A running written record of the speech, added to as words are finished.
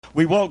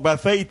we walk by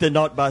faith and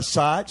not by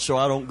sight, so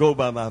I don't go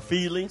by my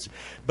feelings.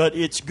 But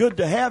it's good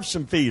to have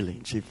some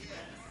feelings. If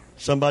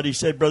somebody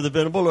said, Brother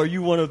Venable, are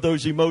you one of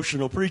those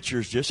emotional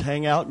preachers? Just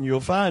hang out and you'll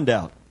find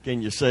out.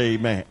 Can you say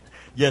amen?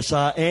 Yes,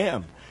 I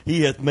am.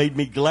 He hath made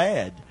me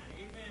glad.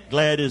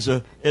 Glad is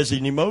an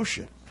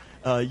emotion.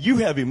 You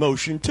have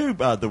emotion too,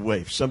 by the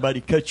way. If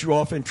somebody cuts you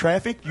off in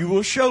traffic, you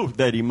will show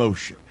that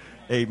emotion.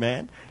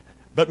 Amen.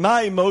 But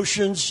my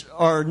emotions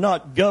are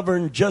not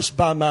governed just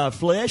by my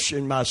flesh,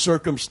 and my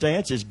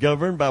circumstance is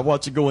governed by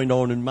what's going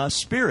on in my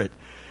spirit.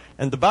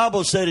 And the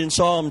Bible said in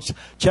Psalms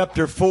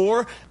chapter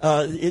 4,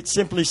 it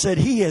simply said,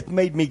 He hath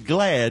made me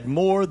glad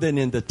more than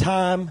in the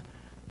time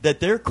that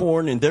their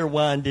corn and their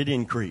wine did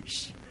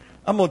increase.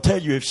 I'm going to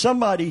tell you, if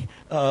somebody,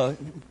 how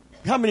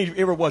many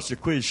ever watched a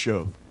quiz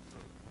show?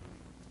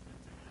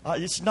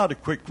 It's not a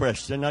quick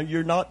question. Now,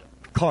 you're not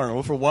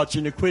carnal for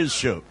watching a quiz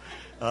show.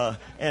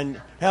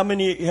 And how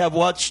many have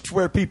watched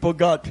where people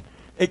got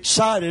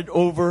excited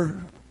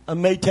over a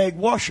Maytag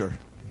washer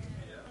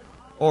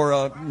or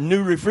a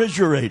new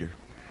refrigerator?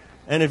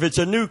 And if it's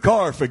a new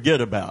car,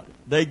 forget about it.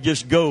 They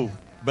just go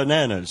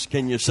bananas.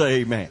 Can you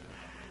say amen?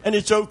 And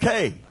it's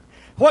okay.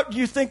 What do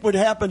you think would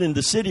happen in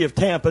the city of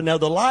Tampa? Now,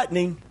 the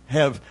Lightning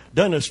have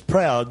done us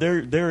proud.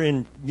 They're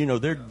in,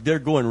 they're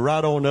going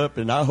right on up,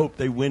 and I hope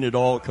they win it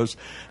all because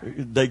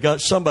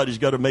somebody's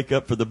got to make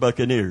up for the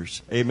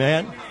Buccaneers.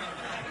 Amen.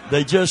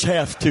 They just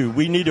have to.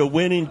 We need a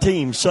winning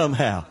team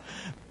somehow.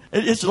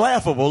 It's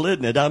laughable,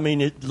 isn't it? I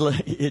mean,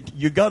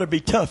 you got to be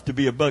tough to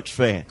be a Bucs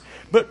fan.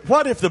 But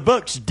what if the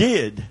Bucs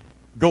did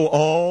go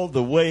all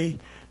the way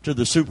to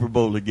the Super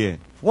Bowl again?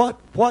 What?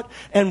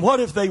 And what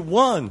if they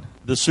won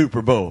the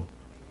Super Bowl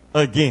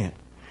again?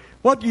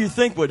 What do you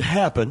think would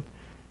happen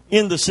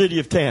in the city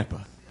of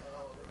Tampa?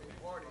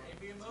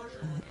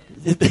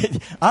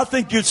 I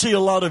think you'd see a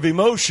lot of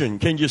emotion.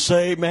 Can you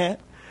say, man?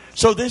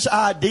 So this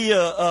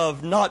idea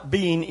of not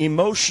being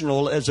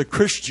emotional as a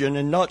Christian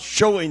and not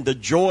showing the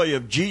joy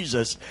of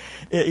Jesus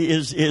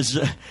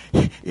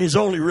is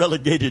only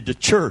relegated to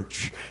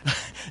church.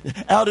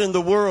 Out in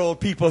the world,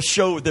 people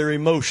show their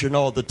emotion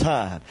all the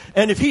time.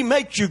 And if He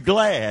makes you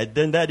glad,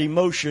 then that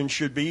emotion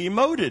should be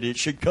emoted. It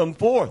should come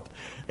forth.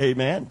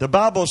 Amen. The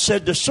Bible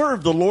said to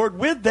serve the Lord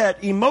with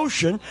that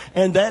emotion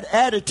and that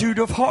attitude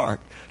of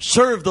heart.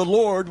 Serve the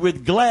Lord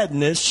with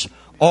gladness,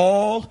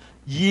 all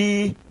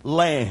ye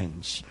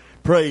lands.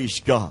 Praise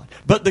God.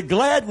 But the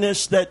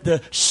gladness that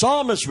the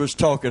psalmist was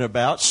talking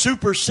about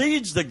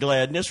supersedes the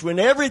gladness when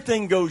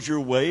everything goes your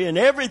way and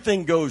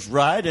everything goes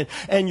right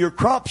and your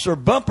crops are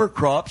bumper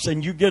crops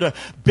and you get a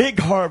big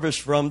harvest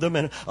from them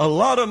and a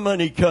lot of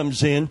money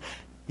comes in.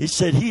 He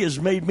said, He has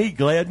made me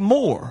glad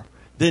more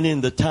than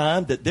in the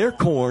time that their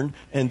corn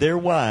and their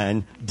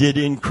wine did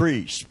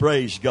increase.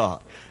 Praise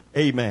God.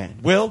 Amen.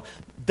 Well,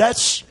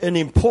 that's an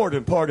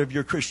important part of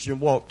your Christian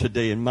walk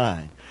today and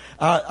mine.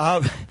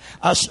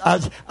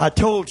 I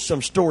told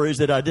some stories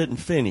that I didn't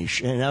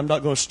finish, and I'm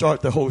not going to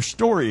start the whole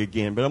story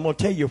again, but I'm going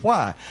to tell you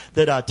why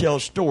that I tell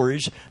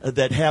stories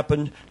that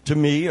happened to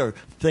me or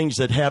things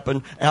that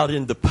happen out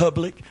in the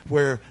public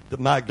where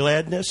my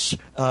gladness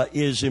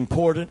is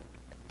important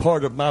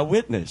part of my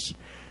witness.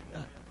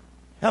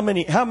 How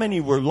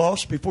many were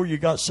lost before you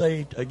got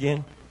saved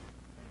again?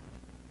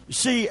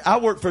 See, I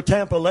worked for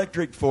Tampa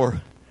Electric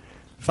for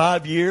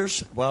 5 years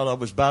while I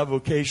was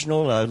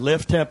bivocational. I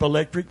left Tampa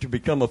Electric to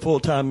become a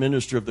full-time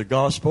minister of the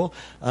gospel.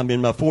 I'm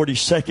in my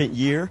 42nd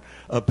year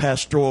of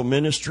pastoral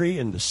ministry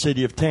in the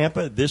city of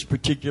Tampa, this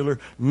particular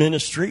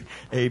ministry.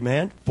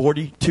 Amen.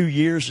 42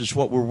 years is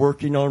what we're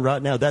working on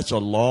right now. That's a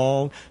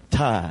long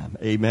time.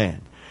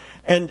 Amen.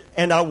 And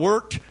I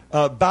worked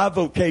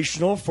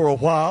bivocational for a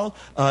while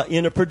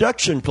in a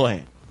production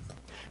plant.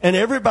 And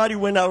everybody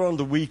went out on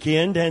the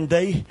weekend and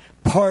they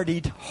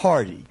partied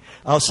hardy.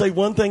 I'll say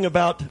one thing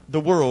about the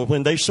world.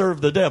 When they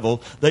serve the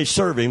devil, they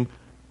serve him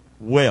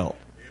well.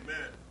 Amen.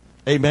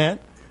 Amen.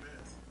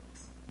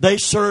 They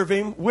serve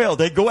him well.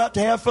 They go out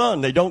to have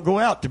fun. They don't go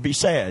out to be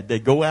sad. They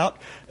go out,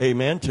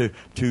 amen,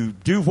 to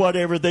do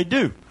whatever they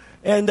do.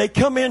 And they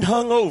come in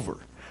hungover.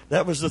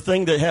 That was the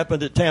thing that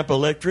happened at Tampa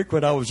Electric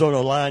when I was on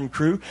a line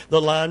crew.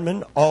 The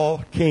linemen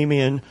all came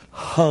in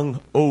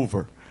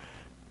hungover.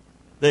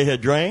 They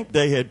had drank,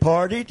 they had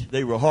partied,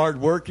 they were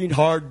hard working,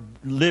 hard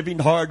living,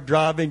 hard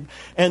driving,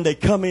 and they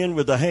come in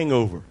with a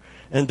hangover.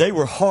 And they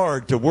were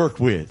hard to work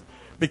with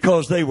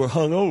because they were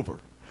hungover.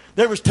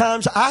 There was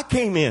times I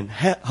came in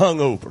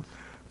hungover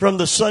from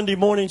the Sunday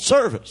morning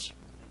service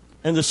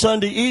and the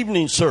Sunday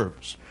evening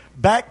service,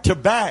 back to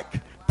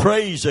back.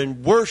 Praise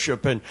and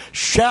worship and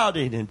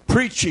shouting and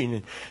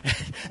preaching.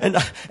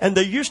 And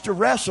they used to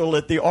wrestle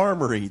at the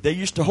armory. They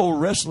used to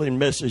hold wrestling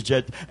message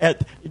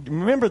at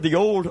remember the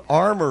old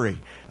armory?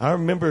 I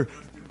remember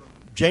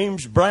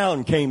James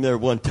Brown came there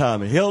one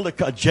time and held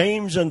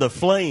James and the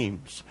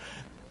Flames.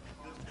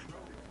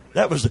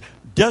 That was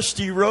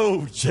Dusty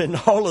Rhodes and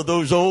all of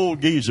those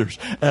old geezers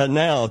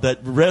now that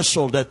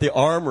wrestled at the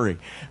armory.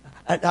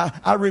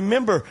 I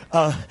remember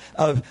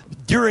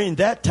during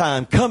that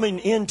time coming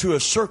into a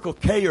Circle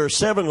K or a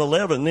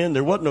 7-Eleven. Then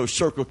there wasn't no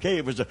Circle K.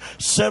 It was a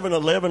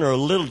 7-Eleven or a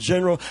Little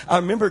General. I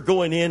remember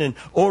going in and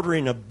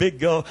ordering a big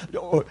gulp,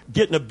 or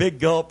getting a big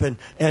gulp,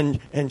 and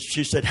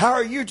she said, "How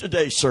are you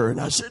today, sir?"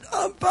 And I said,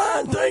 "I'm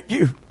fine, thank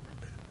you.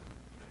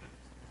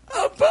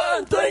 I'm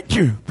fine, thank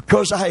you."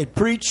 Because I had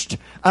preached,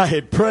 I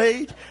had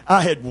prayed,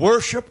 I had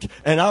worshiped,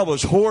 and I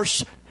was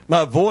hoarse.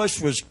 My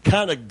voice was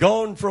kind of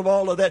gone from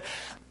all of that.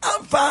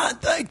 "I'm fine,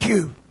 thank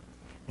you."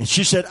 And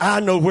she said, "I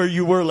know where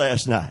you were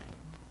last night."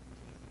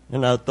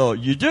 And I thought,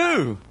 "You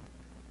do?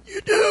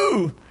 You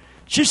do?"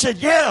 She said,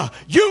 "Yeah,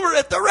 you were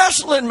at the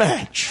wrestling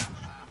match."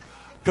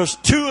 Because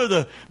two of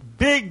the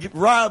big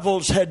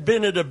rivals had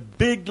been at a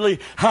bigly,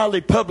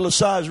 highly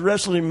publicized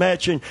wrestling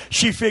match, and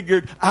she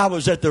figured I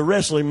was at the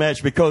wrestling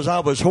match because I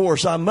was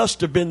hoarse. I must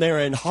have been there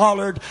and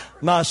hollered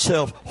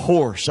myself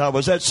hoarse. I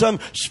was at some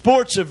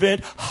sports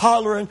event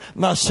hollering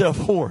myself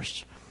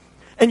hoarse.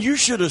 And you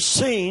should have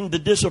seen the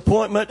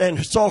disappointment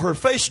and saw her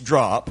face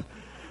drop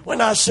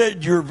when I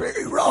said, "You're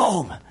very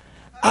wrong.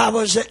 I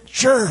was at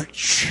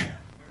church."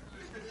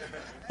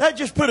 That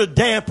just put a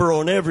damper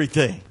on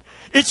everything.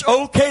 It's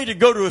okay to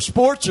go to a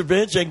sports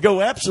event and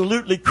go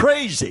absolutely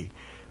crazy.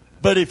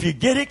 But if you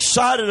get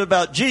excited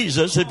about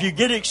Jesus, if you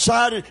get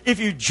excited, if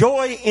you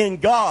joy in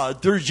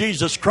God through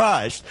Jesus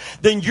Christ,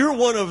 then you're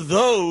one of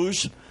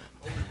those.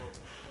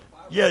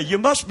 Yeah, you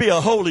must be a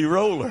holy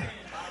roller.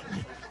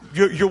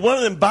 You're one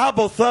of them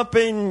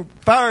Bible-thumping,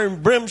 fire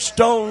and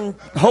brimstone,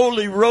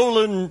 holy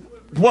rolling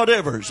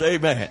whatevers.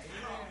 Amen.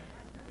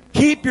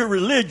 Keep your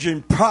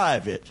religion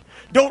private.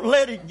 Don't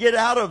let it get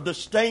out of the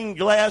stained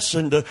glass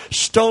and the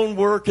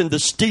stonework and the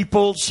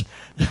steeples.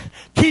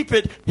 Keep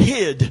it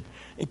hid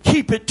and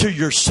keep it to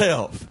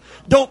yourself.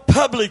 Don't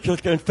publicly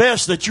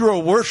confess that you're a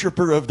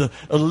worshiper of the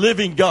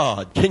living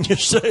God. Can you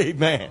say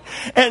amen?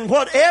 And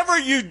whatever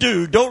you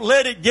do, don't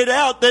let it get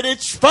out that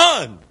it's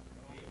fun.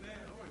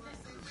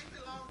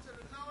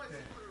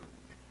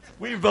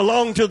 We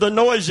belong to the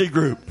noisy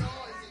group.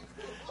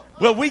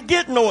 Well, we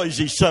get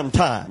noisy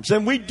sometimes,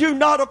 and we do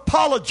not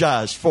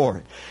apologize for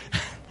it.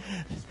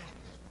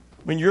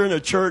 When you're in a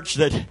church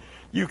that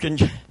you can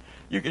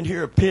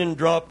hear a pin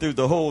drop through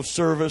the whole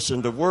service,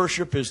 and the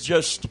worship is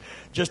just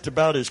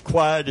about as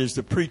quiet as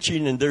the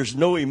preaching, and there's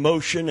no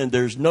emotion, and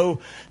there's no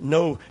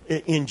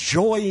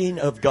enjoying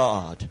of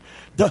God.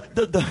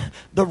 The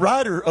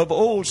writer of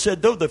old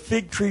said, "Though the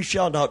fig tree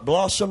shall not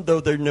blossom, though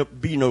there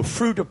be no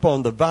fruit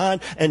upon the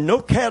vine, and no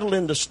cattle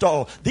in the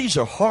stall," these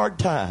are hard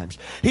times.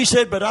 He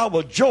said, "But I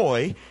will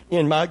joy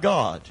in my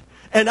God,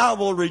 and I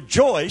will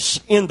rejoice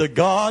in the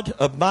God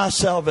of my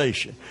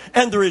salvation."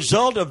 And the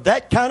result of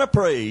that kind of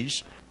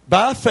praise,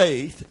 by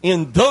faith,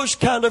 in those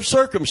kind of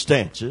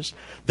circumstances,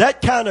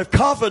 that kind of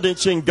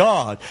confidence in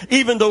God,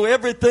 even though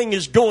everything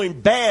is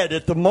going bad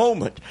at the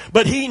moment.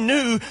 But he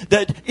knew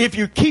that if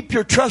you keep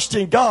your trust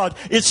in God,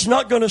 it's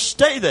not going to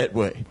stay that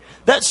way.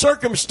 That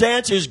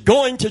circumstance is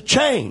going to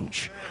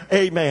change.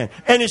 Amen.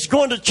 And it's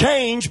going to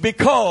change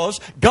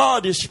because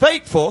God is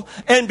faithful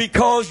and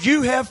because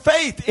you have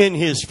faith in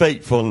His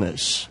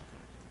faithfulness.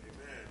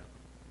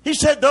 He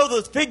said, "Though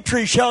the fig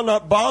tree shall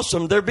not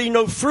blossom, there be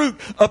no fruit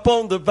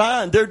upon the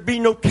vine, there be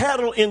no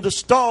cattle in the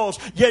stalls,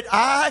 yet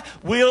I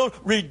will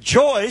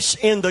rejoice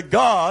in the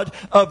God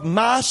of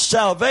my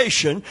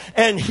salvation."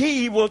 And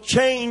He will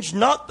change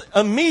not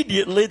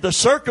immediately the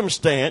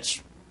circumstance.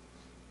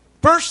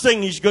 First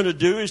thing He's going to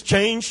do is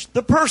change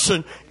the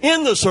person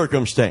in the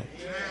circumstance.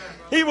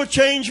 He will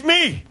change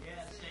me.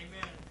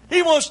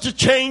 He wants to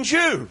change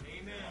you.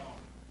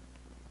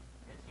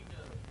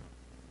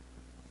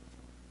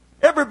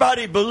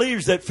 Everybody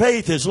believes that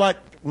faith is like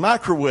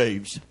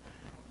microwaves.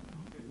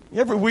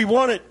 We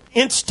want it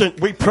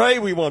instant. We pray.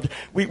 We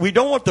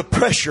don't want the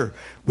pressure.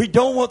 We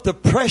don't want the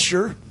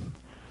pressure.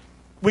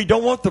 We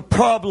don't want the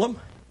problem.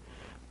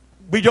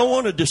 We don't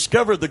want to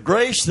discover the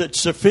grace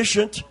that's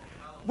sufficient.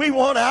 We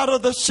want out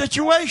of the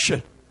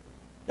situation.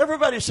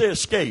 Everybody say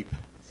escape.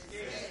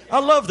 I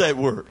love that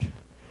word.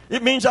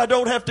 It means I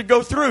don't have to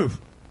go through.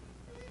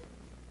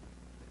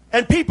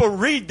 And people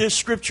read this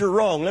scripture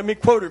wrong. Let me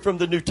quote it from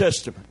the New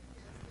Testament.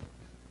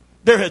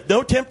 "There hath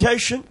no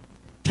temptation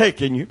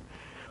taken you,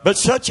 but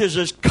such as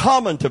is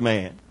common to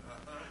man.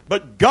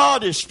 But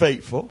God is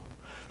faithful,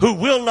 who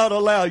will not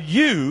allow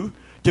you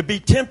to be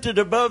tempted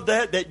above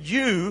that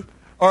you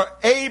are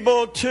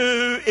able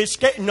to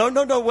escape." No,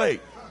 wait.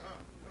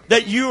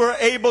 That you are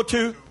able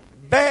to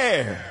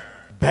bear.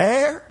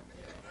 Bear?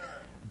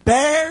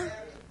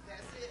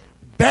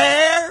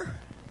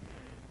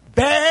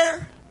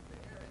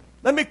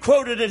 Let me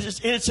quote it in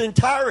its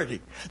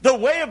entirety. The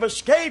way of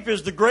escape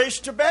is the grace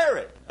to bear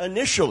it,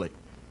 initially.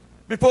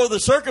 Before the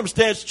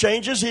circumstance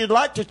changes, He'd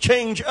like to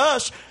change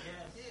us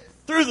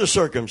through the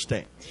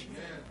circumstance.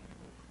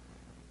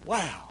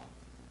 Wow.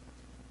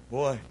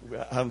 Boy,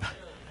 I'm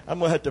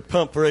going to have to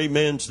pump for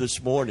amens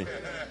this morning.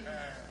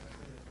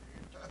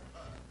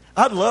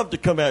 I'd love to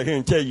come out here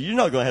and tell you, you're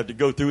not going to have to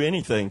go through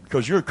anything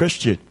because you're a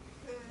Christian.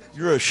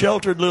 You're a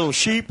sheltered little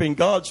sheep in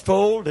God's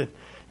fold,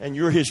 and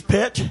you're His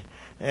pet.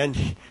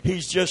 and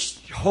He's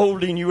just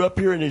holding you up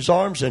here in His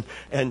arms, and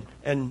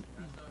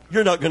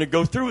you're not going to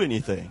go through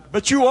anything.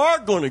 But you are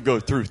going to go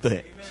through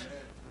things.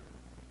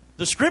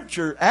 The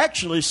Scripture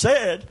actually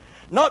said,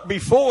 not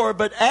before,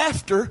 but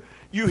after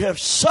you have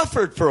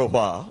suffered for a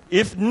while,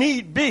 if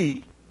need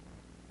be,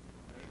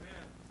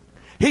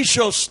 He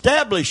shall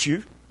establish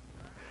you,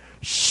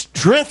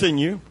 strengthen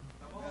you,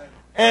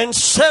 and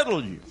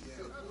settle you.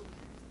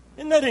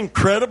 Isn't that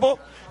incredible?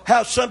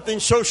 How something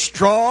so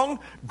strong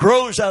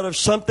grows out of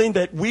something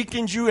that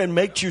weakens you and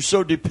makes you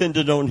so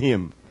dependent on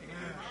Him.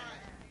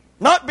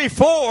 Not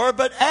before,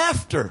 but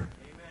after.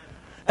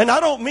 And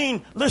I don't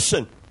mean,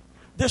 listen,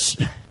 this...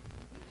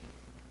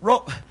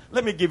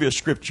 Let me give you a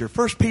scripture.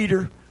 1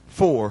 Peter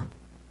 4,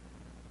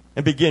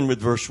 and begin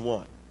with verse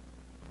 1.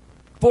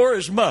 For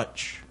as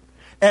much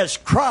as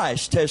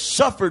Christ has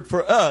suffered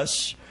for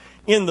us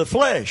in the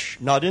flesh,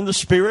 not in the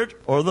spirit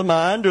or the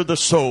mind or the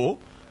soul,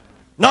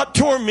 not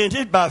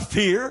tormented by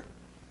fear,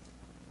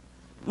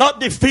 not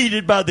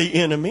defeated by the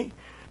enemy,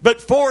 but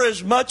for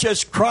as much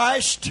as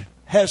Christ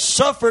has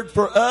suffered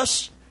for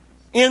us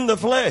in the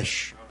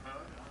flesh,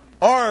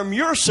 arm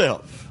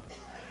yourself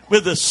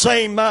with the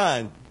same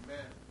mind.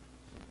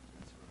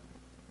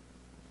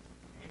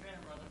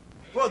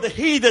 Well,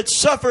 he that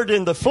suffered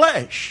in the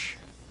flesh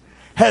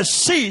has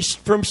ceased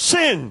from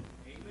sin,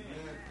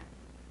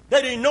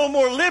 that he no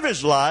more live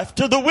his life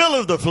to the will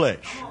of the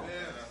flesh,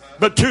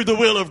 but to the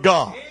will of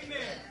God.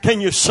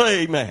 Can you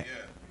say amen?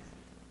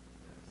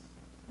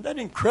 That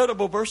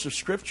incredible verse of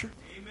Scripture.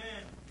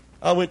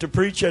 I went to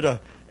preach at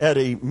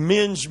a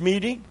men's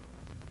meeting.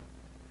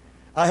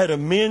 I had a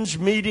men's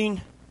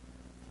meeting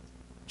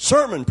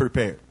sermon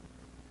prepared.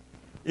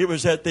 It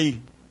was at a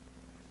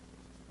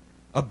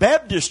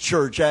Baptist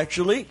church,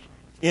 actually,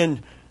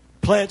 in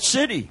Plant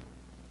City.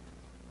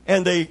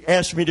 And they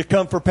asked me to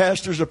come for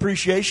Pastor's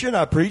Appreciation.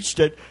 I preached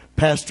at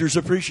Pastor's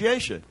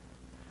Appreciation.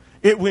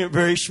 It went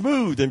very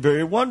smooth and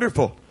very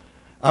wonderful.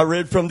 I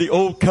read from the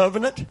Old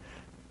Covenant,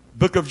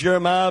 book of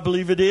Jeremiah, I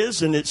believe it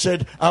is, and it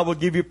said, I will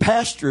give you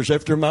pastors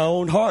after my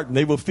own heart, and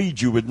they will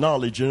feed you with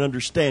knowledge and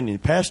understanding.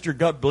 Pastor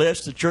got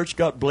blessed, the church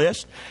got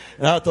blessed,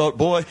 and I thought,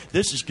 boy,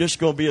 this is just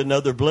going to be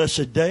another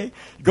blessed day,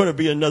 going to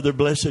be another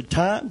blessed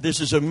time.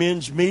 This is a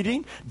men's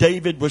meeting.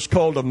 David was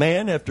called a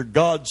man after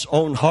God's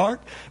own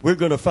heart. We're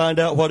going to find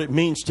out what it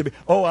means to be.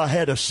 Oh, I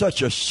had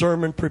such a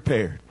sermon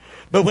prepared.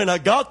 But when I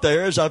got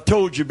there, as I've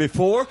told you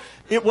before,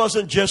 it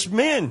wasn't just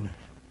men.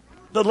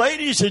 The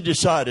ladies had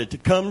decided to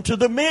come to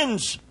the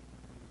men's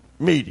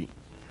meeting.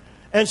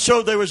 And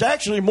so there was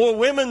actually more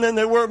women than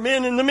there were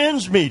men in the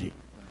men's meeting.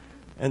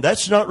 And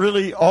that's not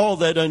really all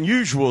that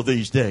unusual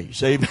these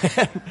days.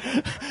 Amen.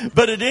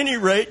 But at any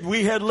rate,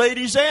 we had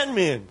ladies and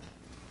men.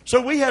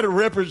 So we had a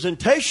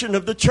representation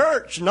of the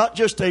church, not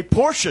just a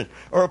portion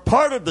or a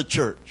part of the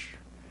church.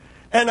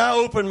 And I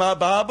opened my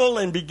Bible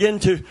and began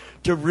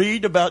to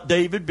read about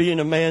David being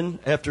a man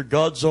after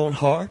God's own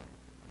heart.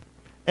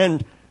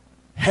 And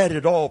had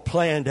it all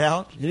planned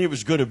out. And it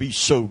was going to be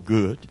so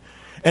good.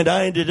 And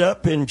I ended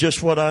up in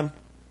just what I'm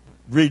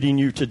reading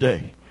you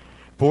today.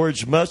 For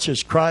as much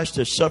as Christ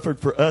has suffered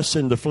for us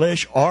in the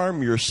flesh,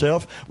 arm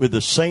yourself with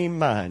the same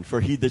mind. For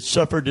he that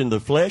suffered in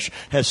the flesh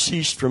has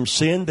ceased from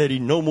sin, that he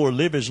no more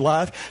live his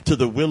life to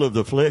the will of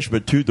the flesh,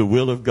 but to the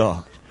will of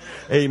God.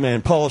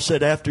 Amen. Paul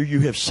said, after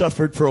you have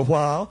suffered for a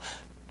while,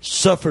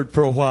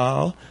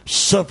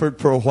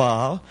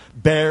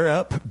 bear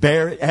up,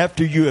 bear it.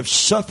 After you have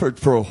suffered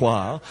for a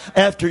while,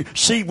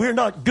 see, we're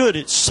not good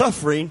at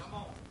suffering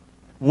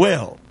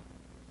well.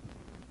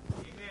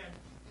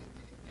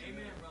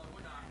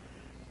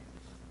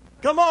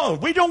 Come on,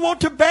 we don't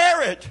want to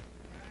bear it.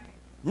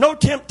 No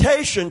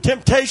temptation.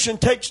 Temptation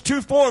takes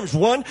two forms.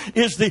 One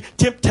is the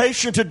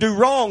temptation to do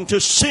wrong, to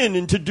sin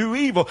and to do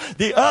evil.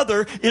 The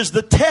other is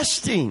the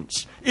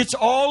testings. It's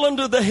all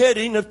under the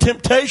heading of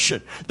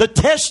temptation. The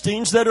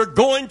testings that are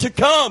going to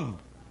come.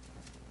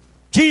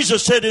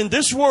 Jesus said, in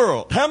this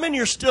world, how many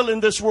are still in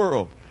this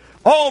world?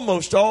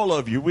 Almost all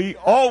of you. We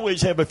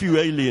always have a few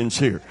aliens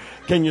here.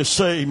 Can you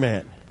say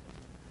amen?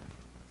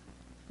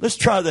 Let's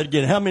try that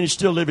again. How many are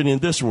still living in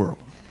this world?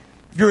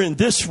 You're in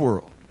this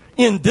world.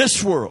 In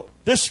this world.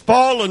 This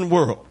fallen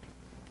world.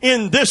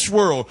 In this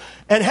world.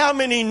 And how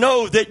many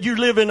know that you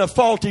live in a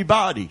faulty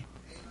body?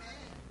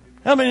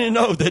 How many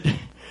know that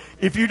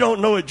if you don't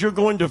know it, you're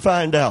going to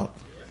find out?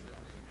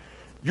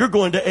 You're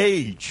going to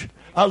age.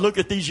 I look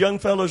at these young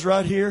fellows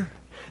right here.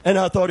 And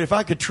I thought, if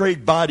I could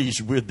trade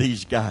bodies with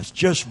these guys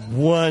just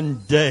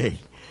one day,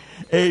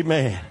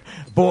 amen.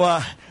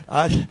 Boy,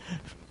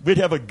 we'd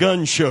have a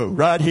gun show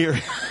right here.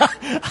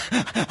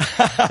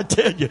 I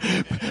tell you,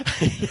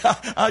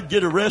 I'd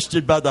get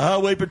arrested by the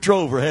highway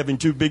patrol for having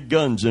two big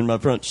guns in my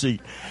front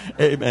seat.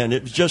 Amen.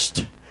 It was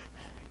just,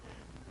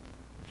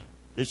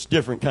 it's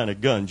different kind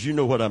of guns. You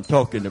know what I'm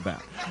talking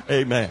about.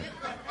 Amen.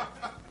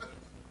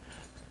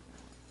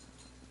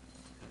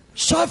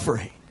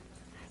 Suffering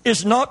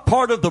is not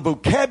part of the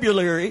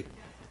vocabulary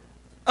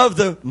of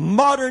the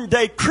modern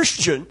day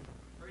Christian,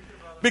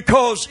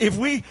 because if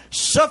we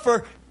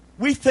suffer,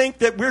 we think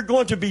that we're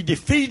going to be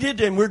defeated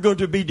and we're going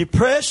to be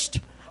depressed.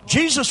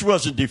 Jesus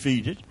wasn't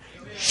defeated.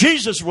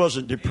 Jesus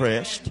wasn't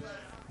depressed.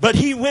 But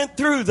he went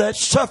through that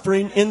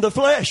suffering in the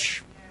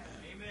flesh.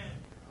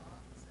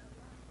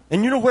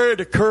 And you know where it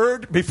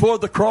occurred before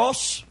the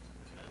cross?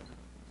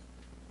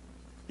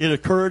 It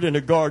occurred in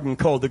a garden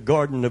called the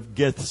Garden of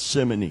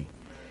Gethsemane.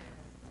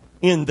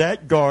 In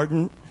that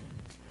garden,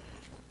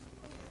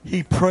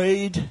 he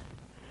prayed,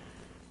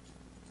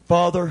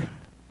 Father,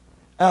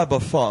 Abba,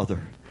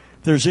 Father,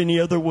 if there's any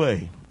other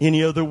way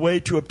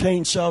to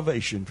obtain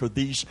salvation for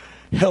these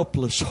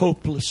helpless,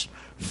 hopeless,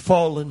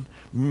 fallen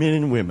men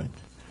and women,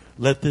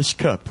 let this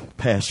cup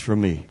pass from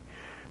me.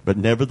 But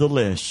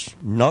nevertheless,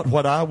 not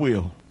what I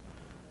will,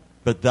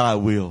 but thy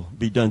will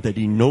be done, that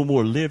he no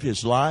more live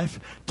his life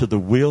to the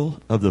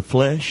will of the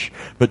flesh,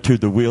 but to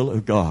the will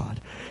of God.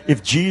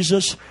 If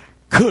Jesus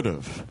could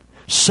have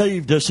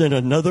saved us in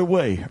another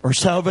way, or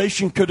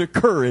salvation could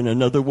occur in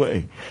another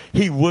way,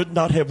 he would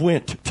not have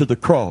went to the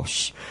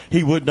cross.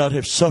 He would not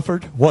have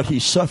suffered what he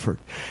suffered.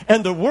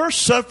 And the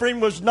worst suffering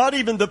was not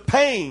even the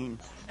pain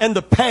and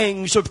the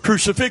pangs of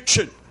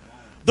crucifixion.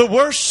 The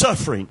worst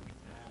suffering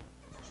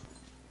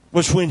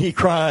was when he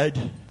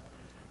cried,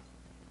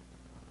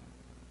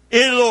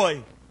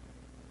 Eloi,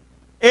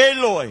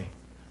 Eloi,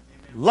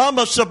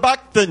 lama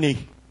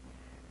sabachthani,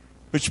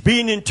 which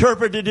being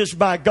interpreted as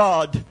my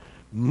God,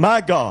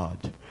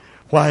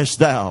 why hast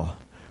thou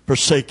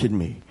forsaken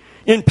me?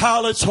 In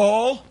Pilate's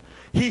hall,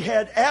 he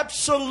had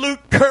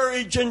absolute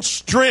courage and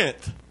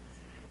strength.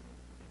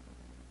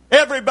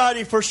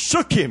 Everybody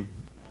forsook him,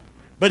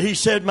 but he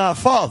said, my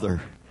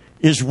Father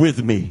is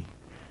with me.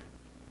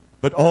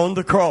 But on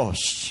the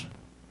cross,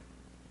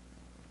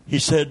 he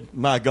said,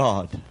 my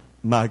God,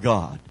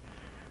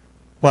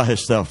 why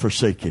hast thou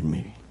forsaken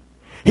me?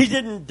 He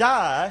didn't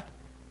die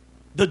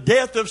the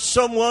death of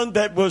someone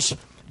that was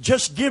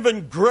just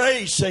given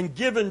grace and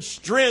given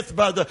strength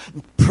by the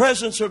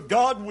presence of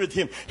God with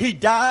him. He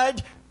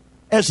died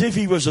as if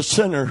he was a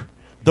sinner,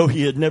 though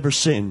he had never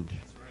sinned.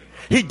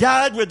 He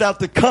died without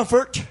the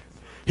comfort.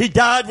 He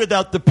died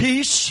without the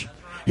peace.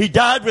 He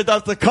died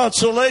without the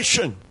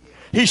consolation.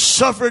 He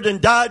suffered and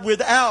died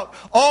without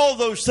all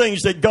those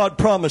things that God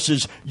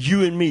promises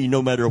you and me,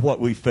 no matter what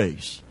we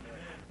face.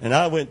 And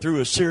I went through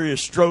a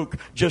serious stroke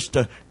just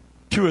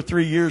 2 or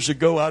 3 years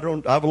ago.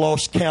 I've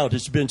lost count.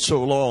 It's been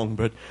so long.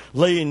 But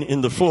laying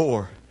in the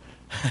floor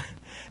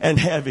and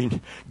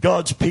having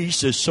God's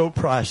peace is so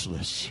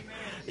priceless.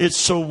 It's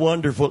so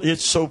wonderful.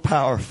 It's so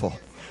powerful.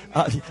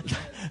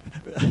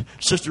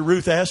 Sister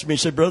Ruth asked me,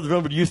 said, Brother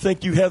Rumble, do you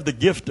think you have the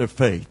gift of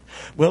faith?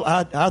 Well,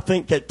 I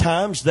think at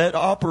times that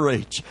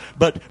operates.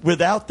 But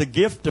without the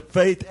gift of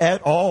faith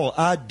at all,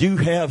 I do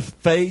have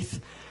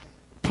faith.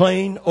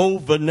 Plain,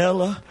 old,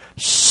 vanilla,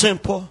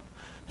 simple,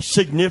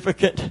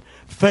 significant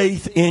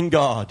faith in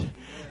God.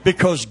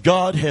 Because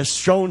God has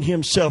shown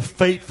himself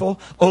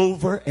faithful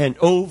over and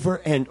over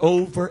and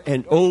over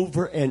and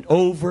over and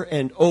over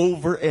and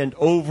over and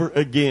over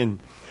again.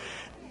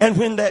 And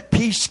when that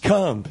peace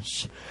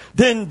comes,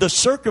 then the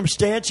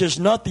circumstance is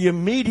not the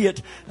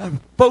immediate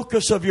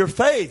focus of your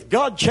faith.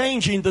 God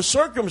changing the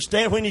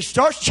circumstance, when he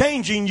starts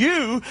changing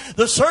you,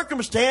 the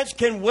circumstance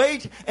can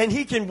wait and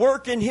he can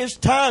work in his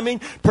timing,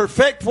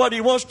 perfect what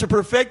he wants to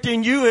perfect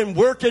in you and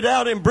work it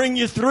out and bring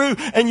you through,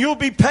 and you'll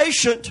be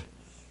patient.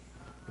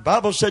 The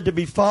Bible said to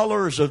be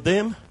followers of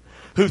them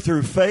who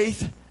through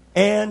faith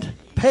and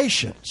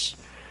patience.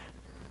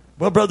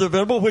 Well, Brother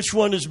Venable, which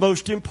one is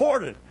most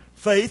important?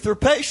 Faith or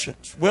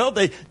patience? Well,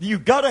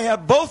 you've got to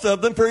have both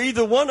of them for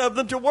either one of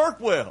them to work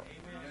well.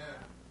 Amen.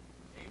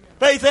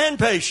 Faith and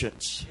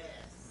patience.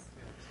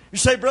 You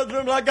say, Brother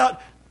Venable, I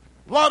got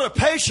a lot of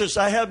patience.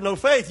 I have no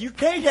faith. You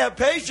can't have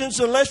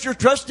patience unless you're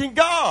trusting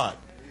God.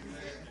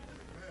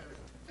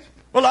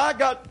 Well, I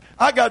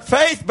got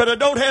faith, but I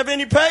don't have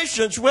any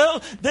patience.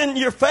 Well, then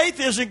your faith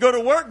isn't going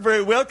to work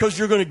very well because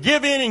you're going to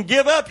give in and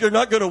give up. You're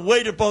not going to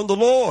wait upon the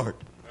Lord.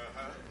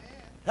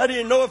 How do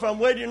you know if I'm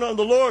waiting on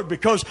the Lord?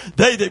 Because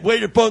they that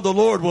wait upon the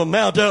Lord will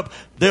mount up.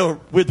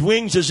 They'll, with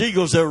wings as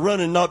eagles, they'll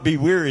run and not be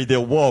weary.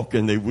 They'll walk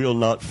and they will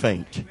not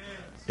faint.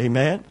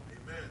 Amen?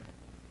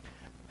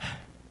 Amen.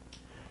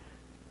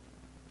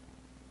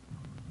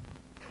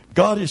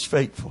 God is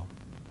faithful.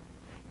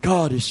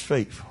 God is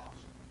faithful.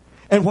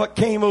 And what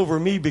came over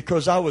me,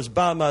 because I was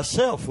by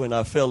myself when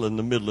I fell in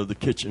the middle of the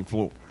kitchen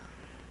floor,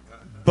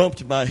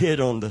 bumped my head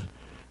on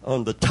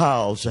the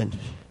tiles, and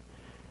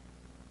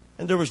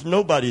there was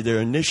nobody there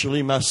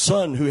initially. My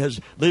son, who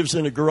lives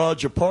in a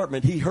garage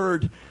apartment, he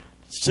heard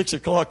 6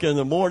 o'clock in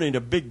the morning a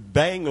big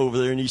bang over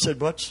there, and he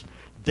said, "What's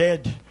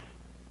Dad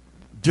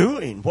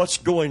doing? What's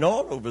going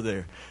on over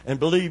there?" And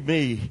believe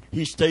me,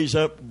 he stays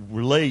up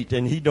late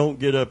and he don't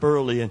get up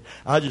early, and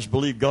I just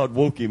believe God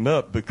woke him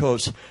up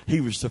because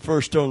he was the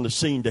first on the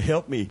scene to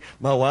help me.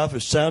 My wife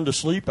is sound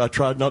asleep. I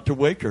tried not to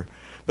wake her,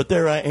 but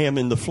there I am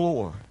in the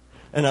floor,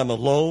 and I'm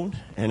alone,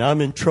 and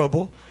I'm in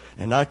trouble.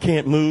 And I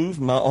can't move.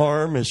 My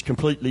arm is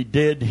completely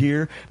dead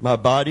here. My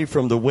body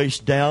from the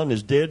waist down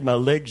is dead. My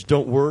legs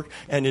don't work.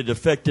 And it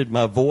affected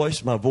my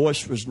voice. My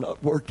voice was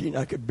not working.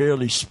 I could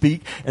barely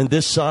speak. And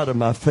this side of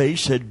my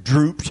face had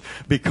drooped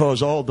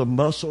because all the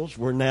muscles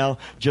were now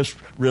just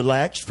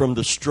relaxed from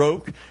the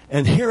stroke.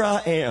 And here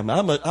I am.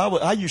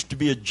 I used to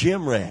be a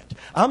gym rat.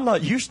 I'm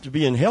not used to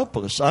being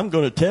helpless. I'm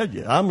going to tell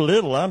you. I'm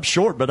little, I'm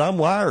short, but I'm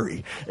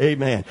wiry.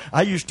 Amen.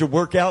 I used to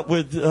work out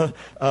with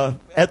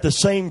at the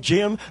same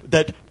gym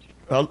that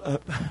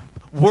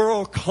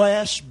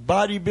world-class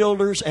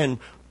bodybuilders, and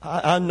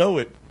I know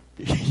it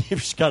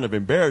was kind of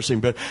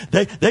embarrassing, but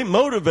they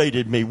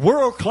motivated me.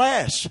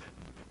 World-class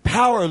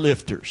power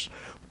lifters.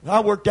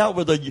 I worked out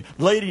with a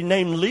lady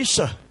named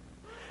Lisa.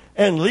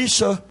 And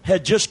Lisa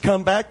had just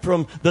come back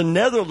from the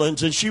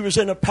Netherlands, and she was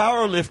in a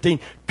powerlifting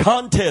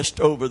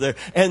contest over there.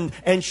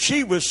 And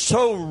she was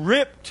so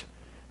ripped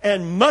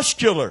and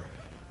muscular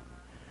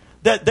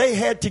that they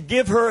had to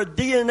give her a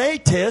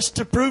DNA test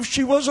to prove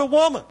she was a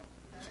woman.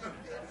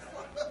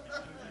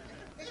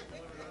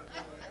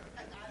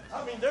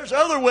 I mean, there's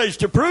other ways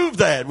to prove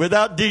that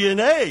without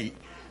DNA,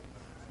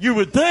 you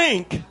would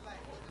think.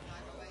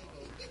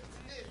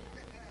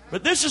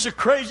 But this is a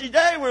crazy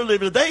day we're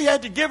living in. They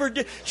had to give her...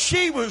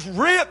 She was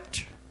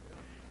ripped.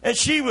 And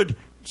she would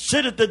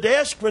sit at the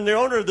desk when the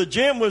owner of the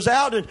gym was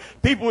out, and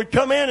people would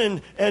come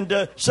in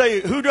and say,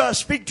 who do I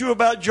speak to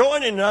about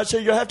joining? And I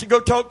said, you'll have to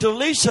go talk to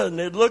Lisa. And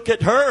they'd look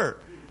at her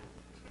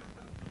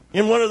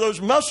in one of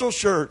those muscle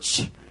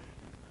shirts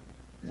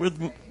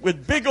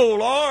with big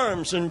old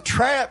arms and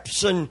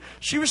traps. And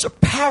she was a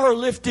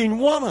powerlifting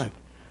woman.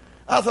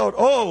 I thought,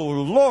 oh,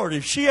 Lord,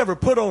 if she ever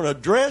put on a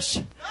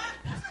dress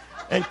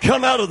and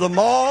come out of the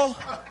mall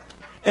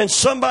and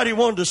somebody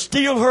wanted to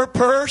steal her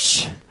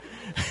purse,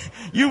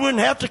 you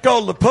wouldn't have to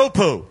call the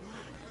popo.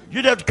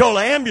 You'd have to call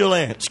an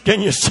ambulance.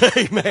 Can you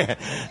say, man?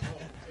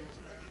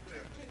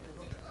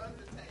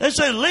 They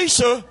say,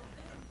 Lisa.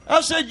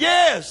 I said,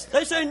 yes.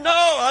 They say, no.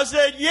 I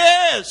said,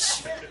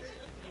 yes.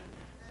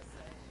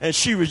 And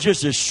she was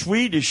just as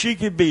sweet as she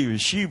could be.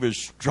 She was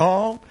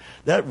strong.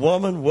 That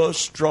woman was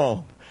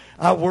strong.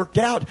 I worked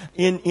out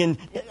and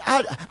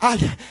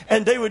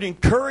they would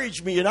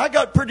encourage me, and I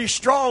got pretty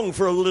strong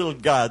for a little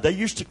guy. They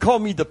used to call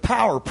me the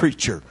power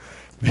preacher.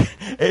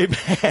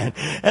 Amen.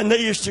 And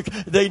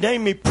they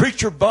named me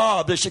Preacher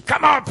Bob. They said,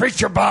 come on,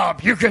 Preacher Bob,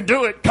 you can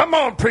do it. Come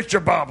on, Preacher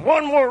Bob,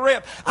 one more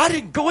rep. I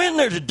didn't go in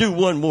there to do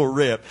one more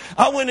rep.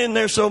 I went in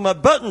there so my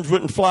buttons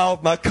wouldn't fly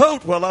off my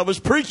coat while I was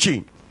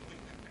preaching.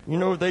 You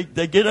know, they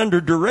get under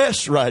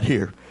duress right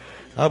here.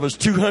 I was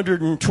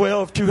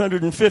 212,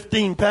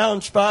 215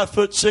 pounds,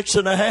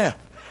 5'6.5",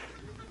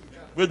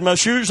 with my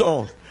shoes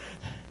on.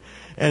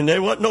 And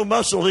there wasn't no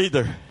muscle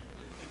either.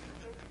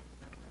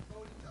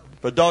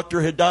 The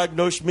doctor had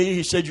diagnosed me.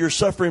 He said, you're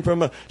suffering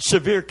from a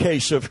severe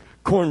case of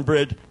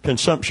cornbread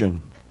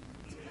consumption,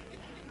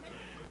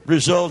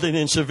 resulting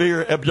in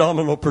severe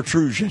abdominal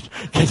protrusion.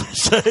 Can you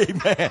say,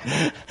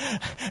 man?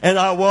 And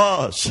I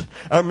was.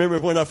 I remember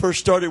when I first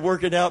started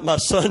working out, my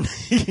son,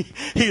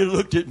 he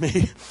looked at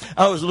me.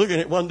 I was looking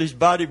at one of these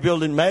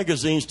bodybuilding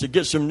magazines to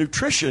get some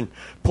nutrition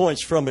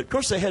points from it. Of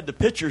course, they had the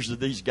pictures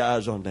of these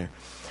guys on there.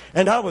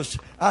 And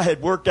I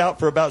had worked out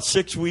for about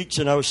 6 weeks,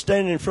 and I was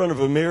standing in front of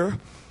a mirror.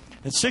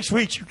 In 6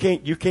 weeks,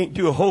 you can't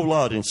do a whole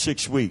lot in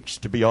 6 weeks,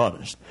 to be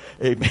honest.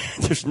 Amen.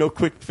 There's no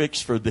quick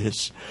fix for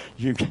this.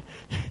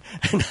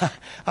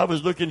 I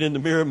was looking in the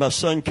mirror. My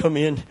son come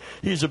in.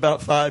 He's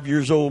about 5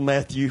 years old,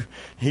 Matthew.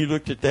 He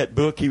looked at that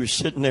book. He was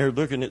sitting there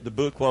looking at the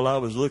book while I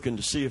was looking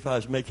to see if I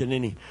was making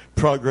any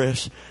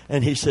progress.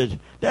 And he said,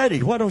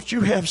 Daddy, why don't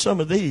you have some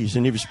of these?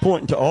 And he was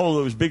pointing to all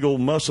those big old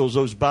muscles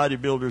those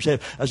bodybuilders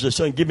have. I said,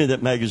 son, give me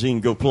that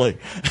magazine. Go play.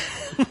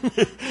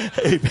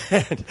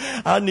 Amen.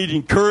 I need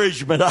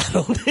encouragement. I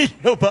don't need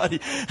nobody.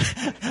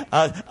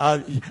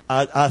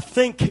 I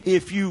think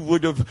if you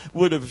would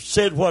have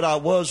said what I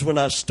was when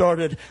I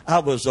started, I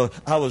was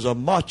a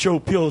macho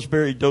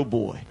Pillsbury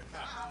doughboy.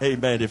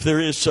 Amen. If there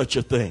is such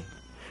a thing.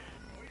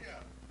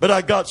 But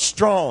I got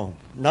strong.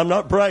 And I'm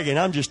not bragging.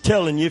 I'm just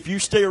telling you, if you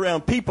stay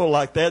around people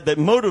like that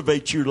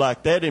motivate you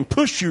like that and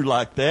push you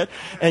like that,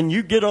 and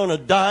you get on a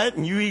diet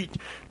and you eat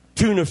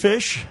tuna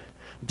fish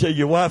until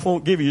your wife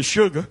won't give you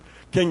sugar,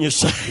 can you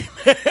say,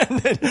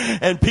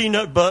 and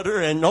peanut butter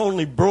and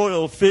only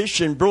broiled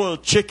fish and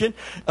broiled chicken,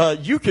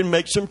 you can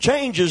make some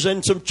changes,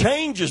 and some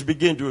changes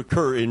begin to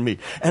occur in me.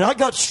 And I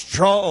got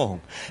strong,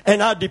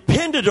 and I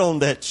depended on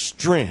that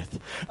strength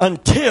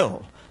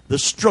until the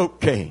stroke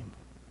came.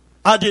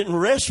 I didn't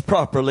rest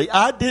properly.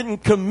 I didn't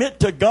commit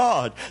to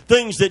God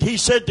things that He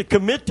said to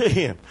commit to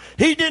Him.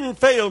 He didn't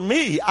fail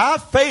me. I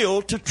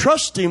failed to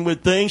trust Him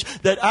with things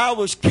that I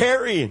was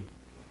carrying.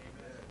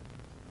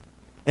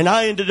 And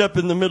I ended up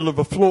in the middle of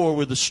a floor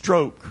with a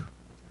stroke.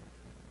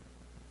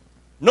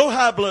 No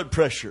high blood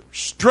pressure.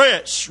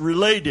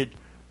 Stress-related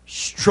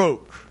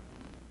stroke.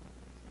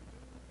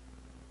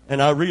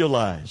 And I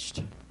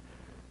realized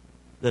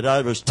that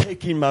I was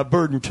taking my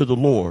burden to the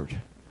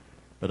Lord,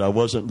 but I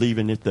wasn't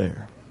leaving it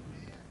there.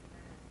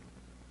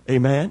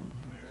 Amen?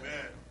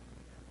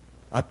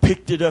 I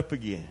picked it up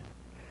again.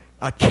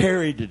 I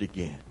carried it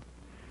again.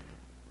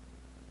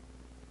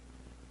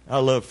 I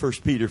love 1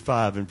 Peter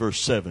 5 and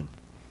verse 7.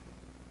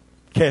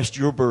 Cast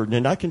your burden.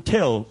 And I can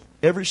tell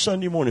every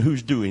Sunday morning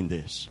who's doing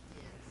this.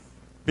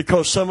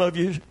 Because some of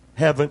you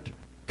haven't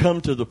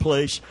come to the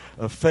place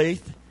of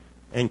faith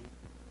and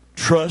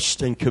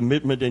trust and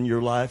commitment in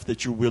your life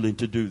that you're willing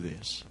to do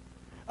this.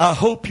 I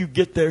hope you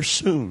get there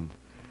soon.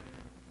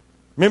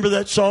 Remember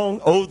that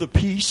song, Oh, the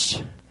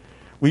peace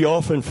we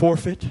often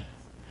forfeit,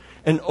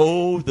 and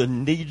oh, the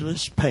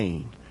needless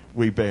pain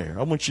we bear.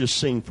 I want you to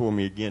sing for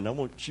me again. I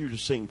want you to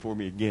sing for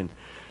me again.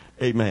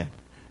 Amen.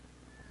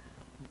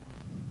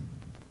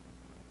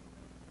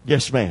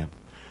 Yes, ma'am.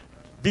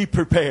 Be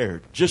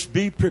prepared. Just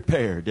be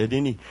prepared at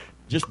any.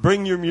 Just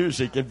bring your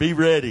music and be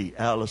ready,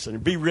 Allison.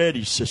 Be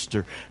ready,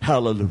 sister.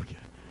 Hallelujah.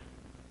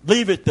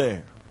 Leave it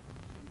there.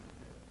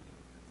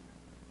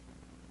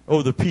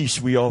 Oh, the peace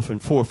we often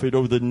forfeit.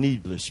 Oh, the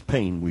needless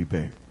pain we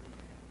bear.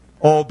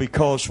 All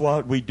because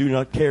what? We do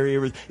not carry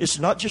everything. It's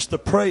not just the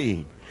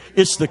praying.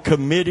 It's the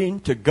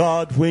committing to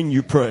God when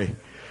you pray.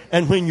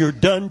 And when you're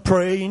done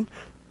praying,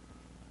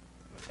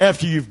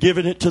 after you've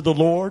given it to the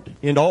Lord,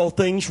 in all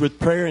things with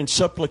prayer and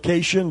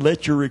supplication,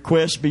 let your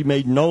requests be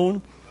made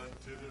known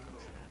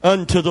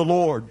unto the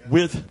Lord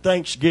with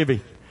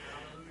thanksgiving.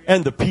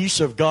 And the peace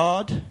of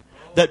God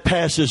that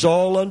passes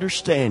all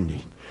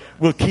understanding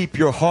will keep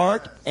your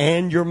heart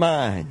and your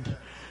mind.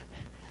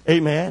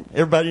 Amen.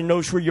 Everybody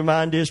knows where your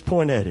mind is.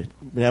 Point at it.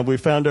 Now we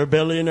found our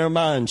belly and our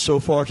mind so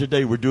far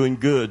today. We're doing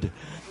good.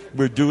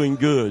 We're doing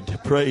good.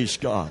 Praise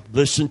God.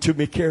 Listen to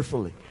me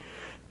carefully.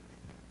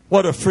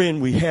 What a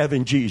friend we have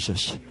in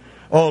Jesus.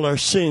 All our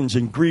sins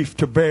and grief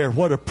to bear.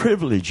 What a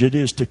privilege it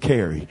is to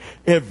carry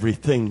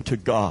everything to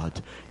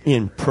God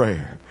in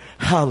prayer.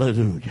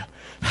 Hallelujah.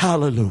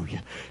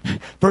 Hallelujah.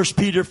 1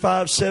 Peter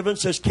 5:7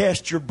 says,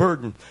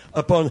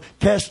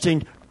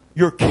 casting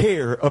your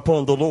care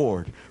upon the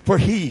Lord, for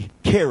He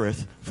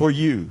careth for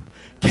you.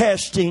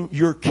 Casting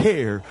your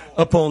care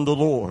upon the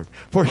Lord,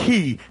 for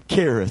He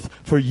careth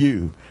for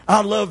you.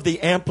 I love the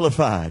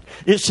Amplified.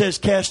 It says,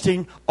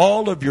 casting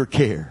all of your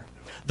care,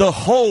 the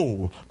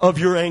whole of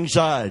your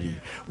anxiety,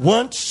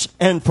 once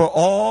and for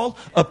all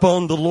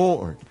upon the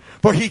Lord.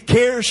 For He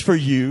cares for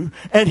you,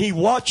 and He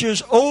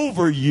watches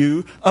over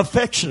you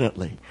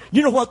affectionately.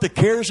 You know what the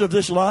cares of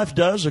this life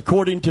does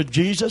according to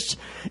Jesus?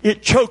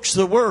 It chokes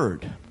the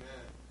Word.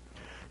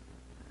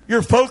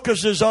 Your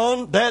focus is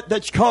on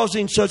that's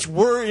causing such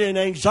worry and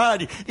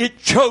anxiety. It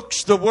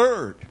chokes the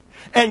Word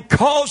and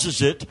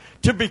causes it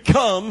to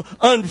become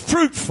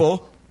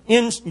unfruitful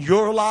in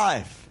your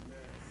life.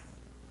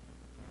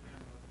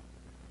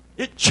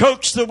 It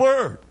chokes the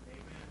Word.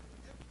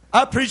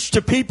 I preach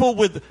to people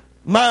with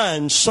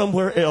minds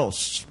somewhere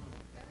else.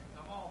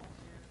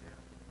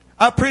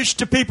 I preach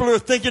to people who are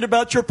thinking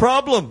about your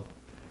problem.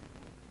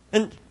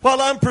 And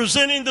while I'm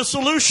presenting the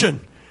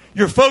solution,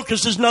 your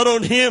focus is not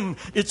on him.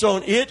 It's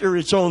on it, or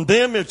it's on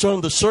them. It's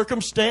on the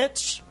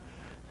circumstance.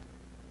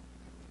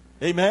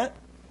 Amen.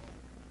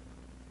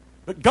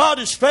 But God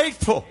is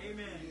faithful.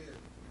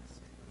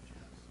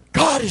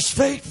 God is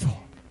faithful.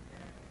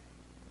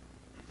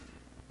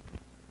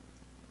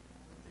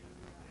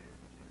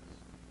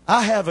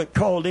 I haven't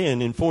called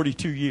in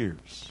 42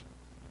 years.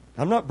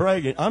 I'm not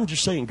bragging. I'm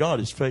just saying God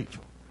is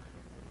faithful.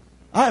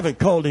 I haven't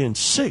called in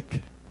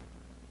sick.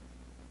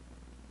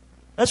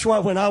 That's why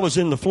when I was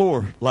in the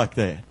floor like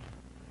that,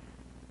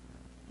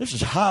 this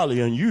is highly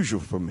unusual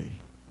for me.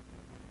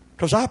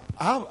 Because I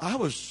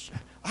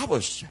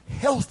was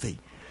healthy.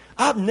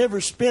 I've never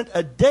spent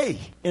a day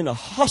in a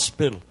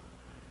hospital.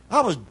 I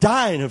was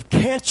dying of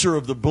cancer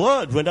of the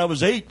blood when I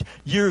was 8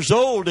 years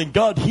old, and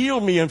God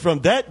healed me. And from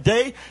that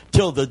day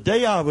till the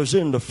day I was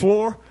in the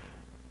floor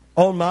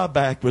on my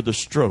back with a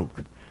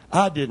stroke,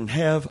 I didn't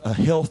have a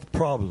health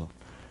problem.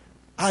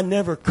 I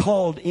never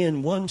called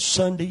in one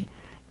Sunday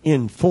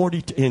in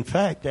 40. In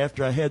fact,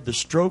 after I had the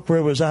stroke,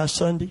 where was I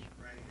Sunday?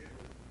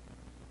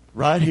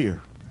 Right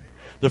here.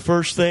 The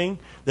first thing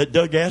that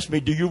Doug asked me,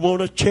 do you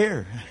want a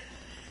chair?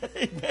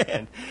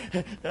 Amen.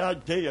 I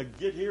tell you,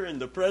 get here in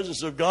the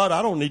presence of God,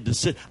 I don't need to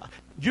sit.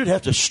 You'd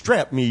have to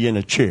strap me in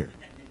a chair.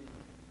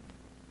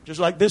 Just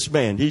like this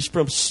man. His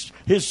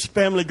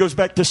family goes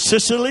back to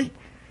Sicily.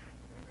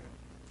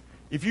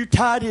 If you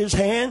tied his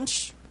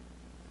hands,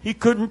 he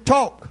couldn't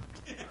talk.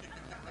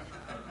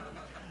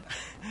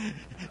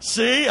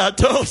 See, I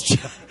told you.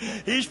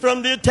 He's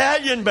from the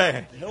Italian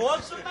band.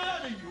 What's the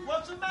matter, you?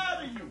 What's the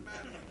matter, you?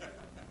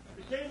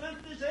 He can't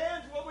lift his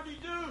hands, what would he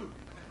do?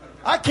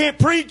 I can't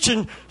preach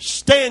and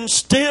stand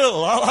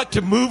still. I like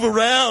to move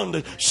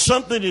around.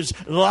 Something is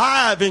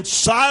live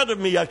inside of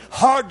me.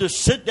 Hard to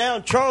sit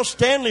down. Charles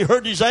Stanley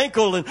hurt his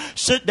ankle and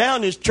sit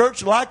down. His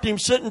church liked him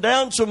sitting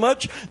down so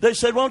much, they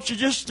said, why don't you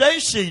just stay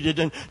seated?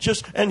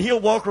 And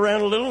he'll walk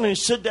around a little and he'll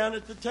sit down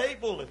at the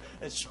table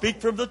and speak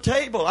from the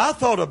table. I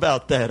thought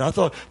about that. I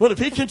thought, well, if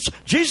he can,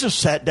 Jesus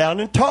sat down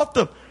and taught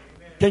them.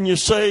 Can you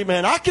say,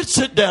 man, I could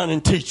sit down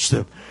and teach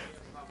them?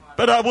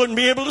 but I wouldn't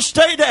be able to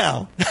stay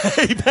down.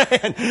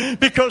 Amen.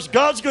 Because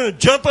God's going to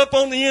jump up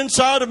on the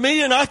inside of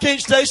me, and I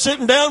can't stay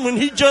sitting down when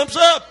He jumps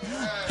up.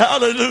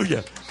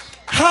 Hallelujah.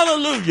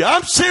 Hallelujah.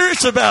 I'm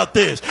serious about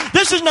this.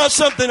 This is not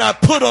something I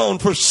put on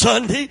for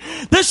Sunday.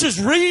 This is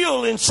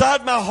real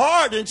inside my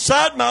heart,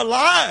 inside my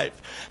life.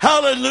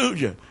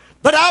 Hallelujah.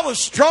 But I was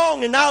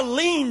strong and I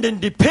leaned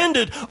and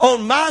depended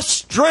on my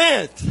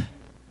strength.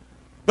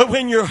 But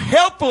when you're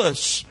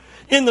helpless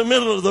in the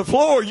middle of the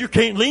floor, you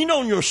can't lean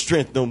on your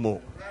strength no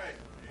more.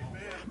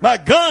 My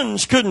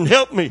guns couldn't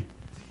help me.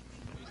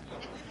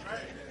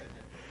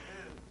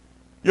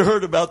 You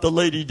heard about the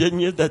lady,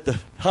 didn't you, that the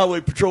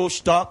highway patrol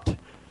stopped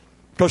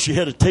because she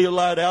had a tail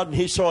light out and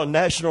he saw a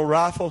National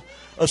Rifle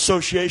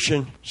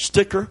Association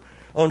sticker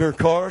on her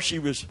car. She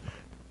was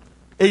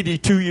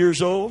 82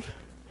 years old.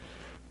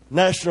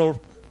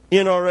 National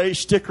NRA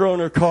sticker on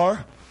her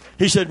car.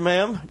 He said,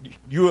 "Ma'am,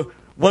 you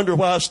wonder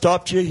why I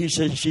stopped you?"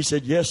 She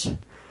said, "Yes,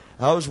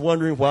 I was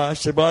wondering why." I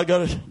said, "Well,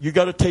 you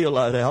got a tail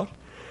light out."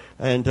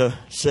 And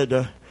said,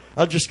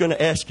 "I'm just going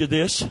to ask you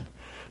this.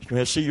 Can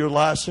I see your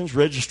license,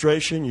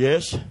 registration?"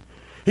 "Yes."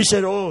 He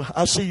said, "Oh,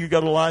 I see you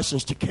got a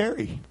license to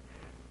carry.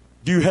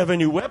 Do you have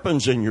any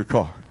weapons in your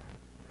car?"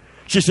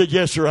 She said,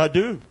 "Yes, sir, I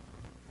do."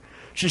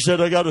 She said,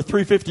 "I got a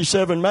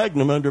 .357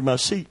 Magnum under my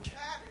seat.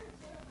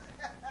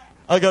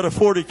 I got a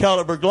 .40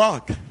 caliber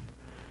Glock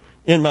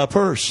in my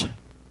purse.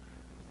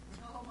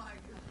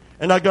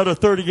 And I got a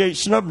 .38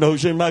 snub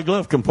nose in my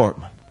glove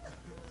compartment."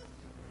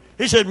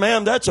 He said,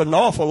 "Ma'am, that's an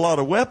awful lot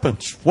of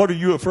weapons. What are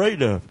you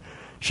afraid of?"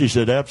 She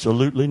said,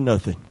 "Absolutely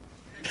nothing."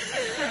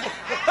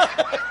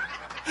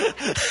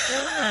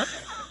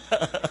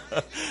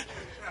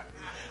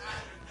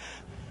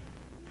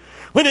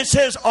 When it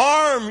says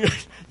arm,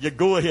 you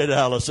go ahead,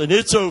 Allison.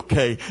 It's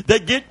okay. They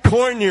get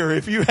cornier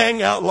if you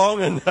hang out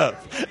long enough.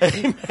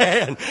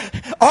 Amen.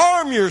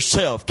 Arm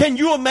yourself. Can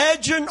you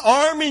imagine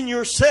arming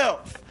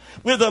yourself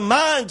with a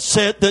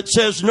mindset that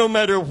says no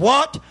matter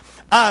what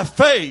I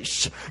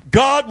face,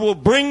 God will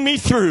bring me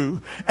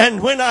through, and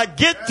when I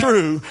get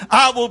through,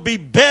 I will be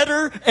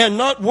better and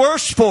not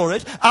worse for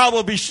it. I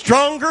will be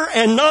stronger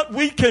and not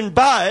weakened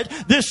by it.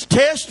 This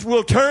test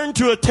will turn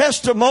to a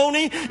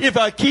testimony if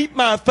I keep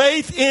my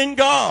faith in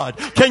God.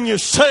 Can you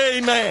say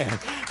amen?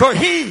 For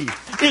He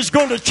is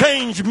going to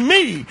change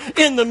me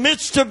in the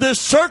midst of this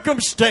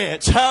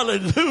circumstance.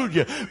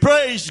 Hallelujah.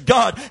 Praise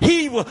God.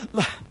 He will...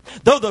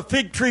 Though the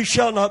fig tree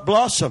shall not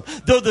blossom,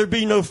 though there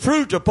be no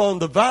fruit upon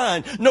the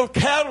vine, no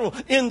cattle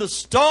in the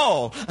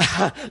stall,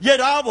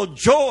 yet I will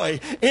joy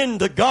in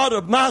the God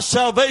of my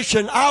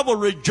salvation. I will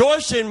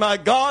rejoice in my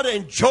God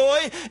and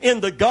joy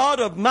in the God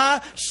of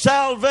my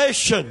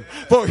salvation.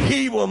 For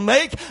He will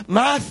make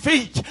my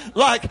feet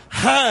like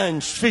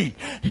hinds' feet.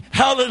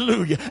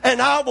 Hallelujah.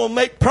 And I will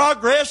make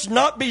progress,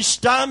 not be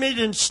stymied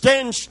and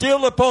stand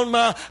still upon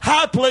my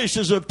high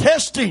places of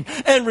testing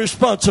and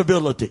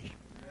responsibility.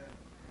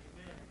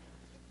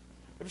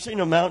 Ever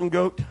seen a mountain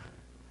goat?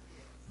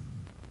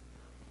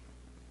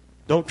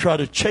 Don't try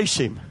to chase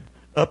him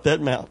up that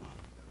mountain.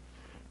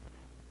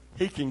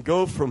 He can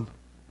go from...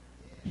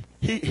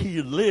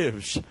 He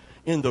lives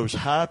in those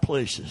high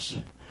places.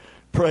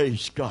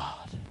 Praise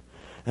God.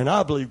 And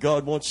I believe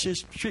God wants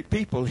His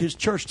people, His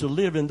church, to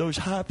live in those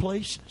high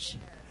places.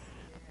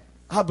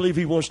 I believe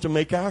He wants to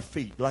make our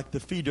feet like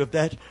the feet of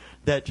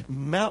that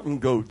mountain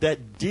goat,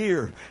 that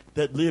deer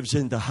that lives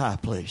in the high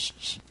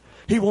places.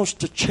 He wants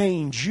to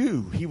change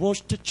you. He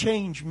wants to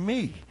change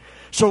me.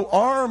 So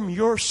arm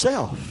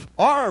yourself.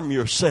 Arm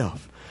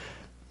yourself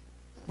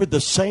with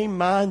the same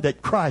mind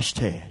that Christ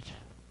had.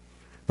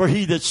 For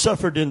He that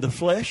suffered in the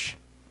flesh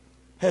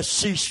has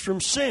ceased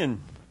from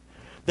sin,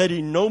 that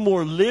he no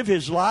more live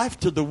his life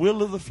to the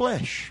will of the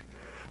flesh,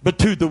 but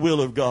to the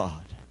will of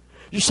God.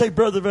 You say,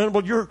 Brother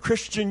Venable, you're a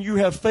Christian, you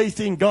have faith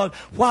in God.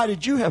 Why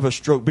did you have a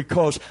stroke?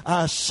 Because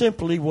I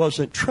simply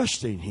wasn't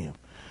trusting Him.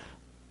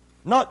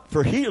 Not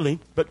for healing,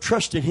 but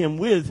trusting Him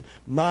with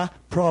my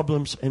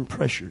problems and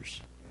pressures.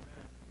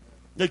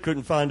 They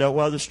couldn't find out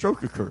why the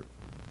stroke occurred.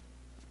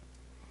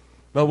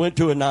 I went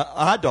to an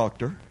eye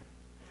doctor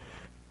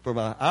for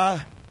my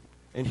eye,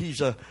 and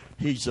he's a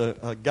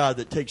guy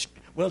that takes,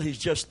 well,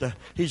 he's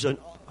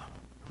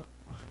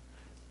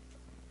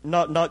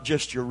not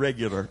just your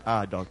regular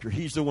eye doctor.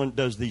 He's the one that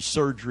does these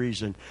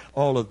surgeries and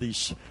all of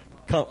these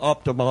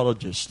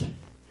ophthalmologists.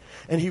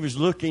 And he was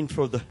looking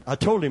for I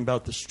told him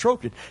about the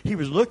stroke, and he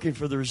was looking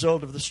for the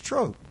result of the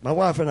stroke. My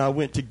wife and I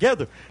went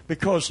together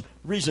because the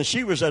reason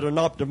she was at an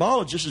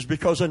ophthalmologist is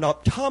because an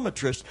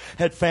optometrist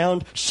had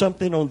found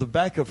something on the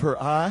back of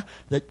her eye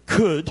that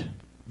could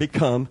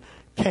become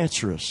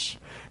cancerous.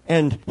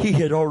 And he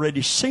had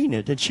already seen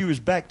it, and she was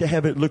back to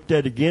have it looked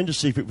at again to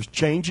see if it was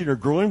changing or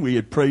growing. We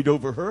had prayed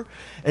over her.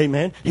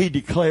 Amen. He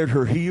declared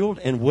her healed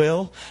and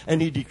well,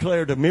 and he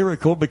declared a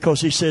miracle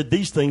because he said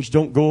these things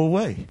don't go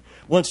away.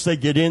 Once they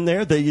get in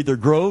there, they either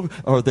grow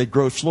or they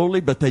grow slowly,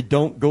 but they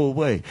don't go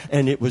away.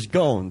 And it was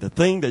gone. The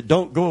thing that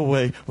don't go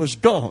away was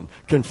gone,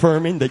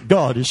 confirming that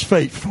God is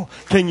faithful.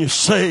 Can you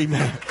say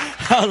amen?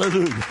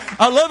 Hallelujah.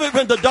 I love it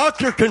when the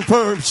doctor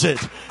confirms it.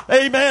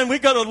 Amen. We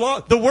got a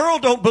lot. The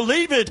world don't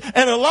believe it,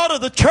 and a lot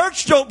of the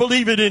church don't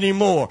believe it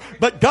anymore.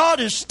 But God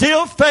is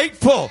still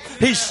faithful.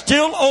 He's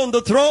still on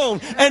the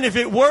throne. And if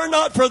it were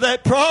not for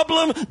that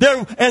problem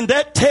and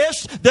that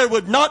test, there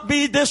would not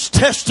be this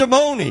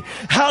testimony.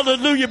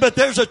 Hallelujah. But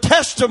there's a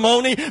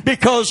testimony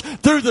because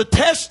through the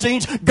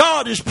testings,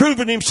 God has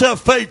proven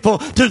Himself faithful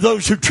to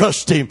those who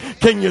trust Him.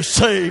 Can you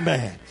say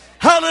amen?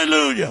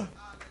 Hallelujah.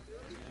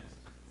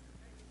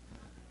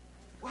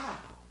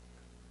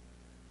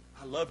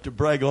 Love to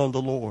brag on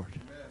the Lord.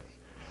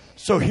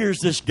 So here's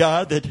this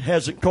guy that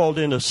hasn't called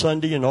in a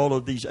Sunday in all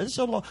of these.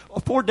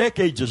 4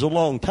 decades is a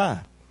long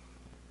time.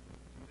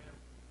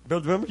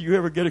 Brother, remember, you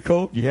ever get a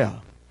cold?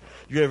 Yeah.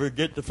 You ever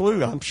get the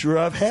flu? I'm sure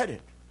I've had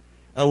it.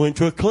 I went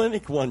to a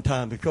clinic one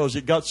time because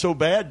it got so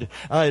bad.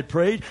 I had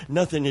prayed.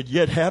 Nothing had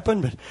yet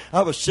happened, but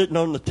I was sitting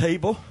on the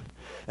table,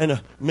 and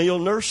a male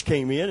nurse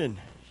came in, and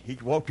he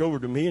walked over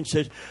to me and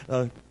said,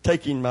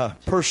 taking my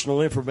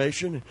personal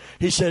information,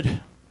 he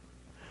said,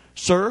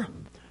 "Sir,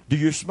 do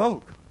you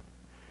smoke?"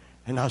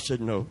 And I said,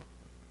 "No."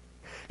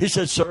 He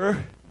said,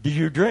 "Sir, do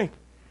you drink?"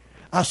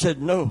 I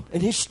said, "No."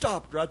 And he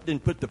stopped right then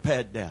and put the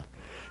pad down.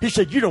 He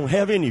said, "You don't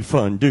have any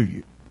fun, do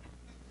you?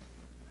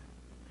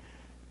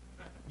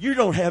 You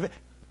don't have it.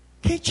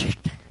 Can't you?"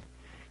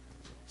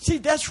 See,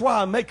 that's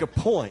why I make a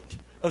point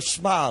of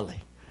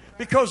smiling.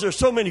 Because there's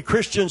so many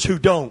Christians who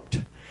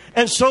don't.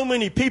 And so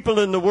many people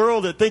in the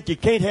world that think you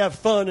can't have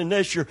fun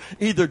unless you're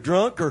either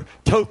drunk or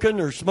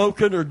toking or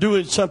smoking or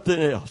doing something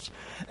else.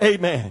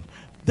 Amen.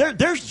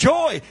 There's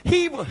joy.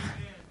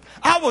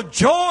 I will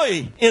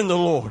joy in the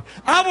Lord.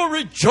 I will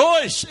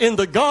rejoice in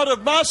the God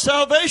of my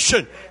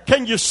salvation.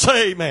 Can you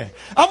say amen?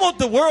 I want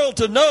the world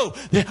to know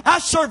that I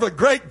serve a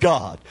great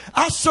God.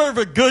 I serve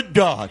a good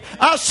God.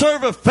 I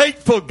serve a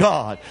faithful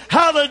God.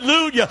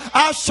 Hallelujah.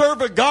 I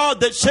serve a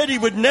God that said He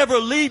would never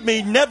leave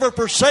me, never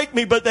forsake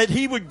me, but that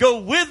He would go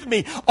with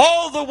me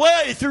all the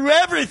way through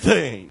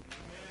everything.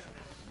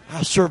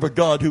 I serve a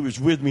God who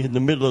was with me in the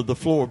middle of the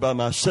floor by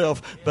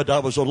myself, but I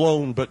was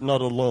alone, but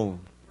not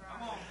alone.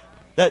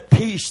 That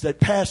peace that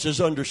passes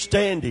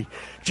understanding.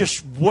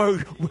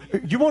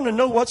 You want to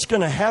know what's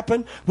going to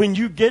happen when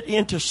you get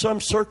into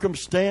some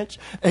circumstance?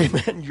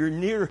 Amen. You're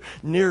near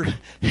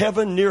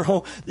heaven, near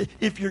home.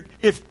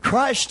 If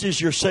Christ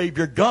is your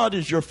Savior, God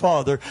is your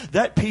Father,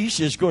 that peace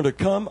is going to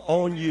come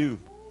on you.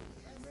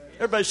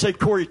 Everybody say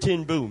Corrie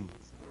ten Boom.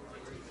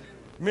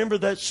 Remember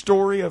that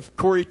story of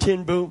Corrie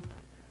ten Boom?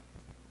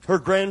 Her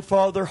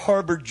grandfather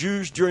harbored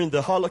Jews during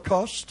the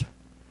Holocaust.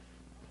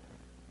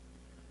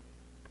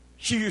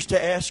 She used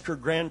to ask her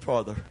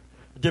grandfather,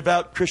 a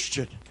devout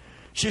Christian.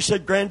 She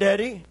said,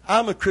 "Granddaddy,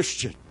 I'm a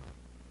Christian."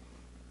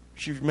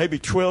 She was maybe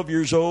 12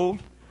 years old.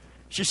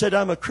 She said,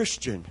 "I'm a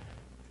Christian,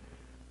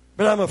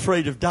 but I'm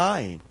afraid of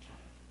dying."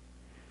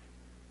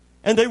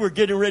 And they were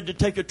getting ready to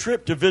take a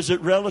trip to visit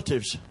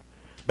relatives.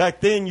 Back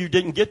then, you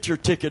didn't get your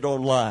ticket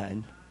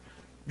online.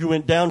 You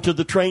went down to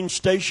the train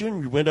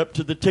station, you went up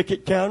to the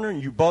ticket counter,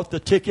 and you bought the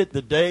ticket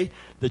the day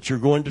that you're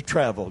going to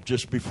travel,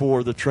 just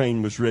before the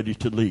train was ready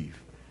to leave.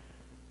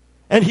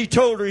 And he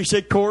told her, he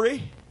said,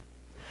 "Corrie,"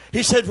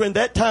 he said, "when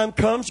that time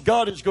comes,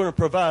 God is going to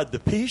provide the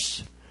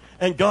peace,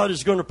 and God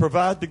is going to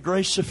provide the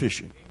grace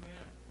sufficient."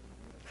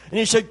 And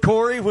he said,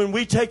 "Corrie, when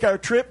we take our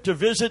trip to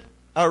visit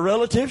our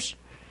relatives,"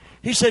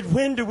 he said,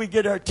 "when do we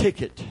get our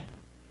ticket?"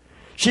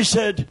 She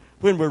said,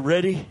 "When we're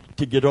ready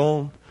to get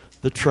on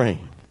the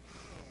train."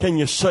 Can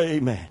you say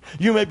amen?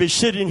 You may be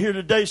sitting here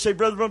today and say,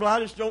 "Brother Rumble, I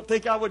just don't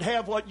think I would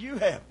have what you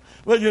have."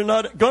 Well, you're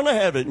not going to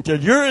have it until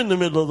you're in the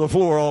middle of the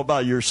floor all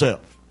by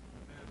yourself.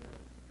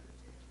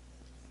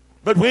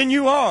 But when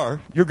you are,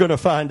 you're going to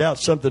find out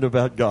something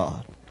about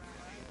God.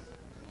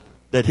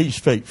 That He's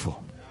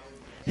faithful.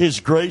 His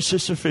grace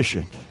is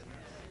sufficient.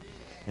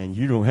 And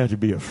you don't have to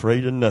be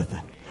afraid of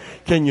nothing.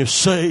 Can you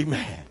say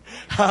amen?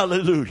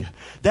 Hallelujah.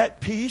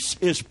 That peace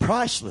is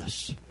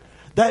priceless.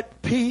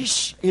 That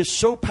peace is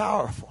so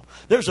powerful.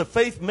 There's a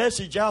faith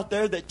message out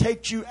there that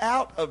takes you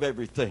out of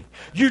everything.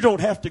 You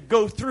don't have to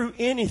go through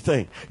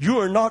anything. You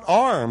are not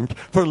armed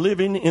for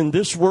living in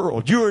this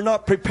world. You are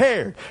not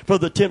prepared for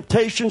the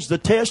temptations, the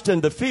test,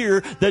 and the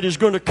fear that is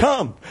going to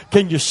come.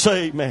 Can you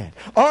say amen?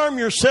 Arm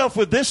yourself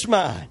with this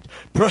mind.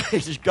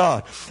 Praise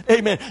God.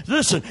 Amen.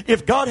 Listen,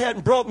 if God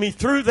hadn't brought me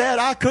through that,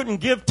 I couldn't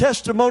give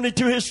testimony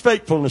to His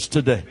faithfulness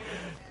today.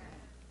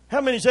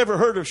 How many's ever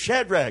heard of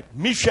Shadrach,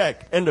 Meshach,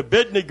 and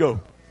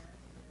Abednego?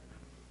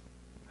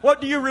 What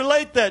do you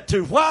relate that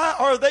to? Why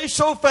are they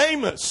so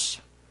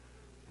famous?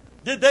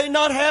 Did they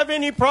not have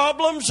any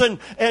problems and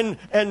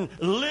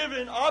live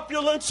in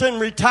opulence and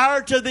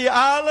retire to the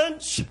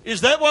islands?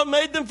 Is that what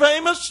made them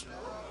famous?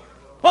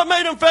 What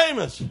made them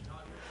famous?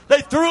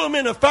 They threw them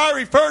in a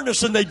fiery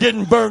furnace and they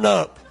didn't burn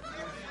up.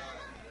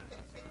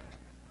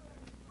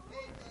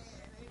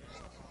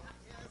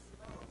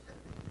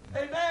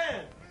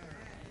 Amen.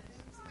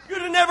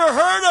 You'd have never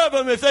heard of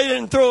them if they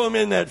didn't throw them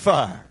in that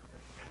fire.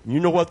 You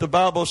know what the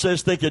Bible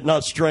says? Think it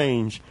not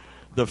strange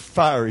the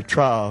fiery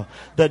trial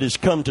that has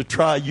come to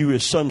try you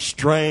as some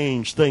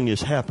strange thing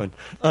has happened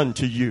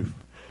unto you.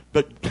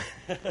 But,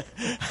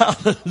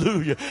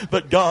 hallelujah,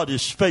 but God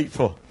is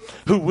faithful,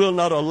 who will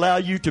not allow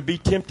you to be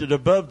tempted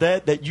above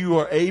that you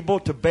are able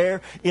to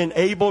bear,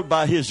 enabled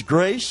by His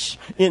grace,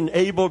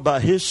 enabled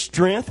by His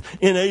strength,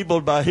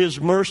 enabled by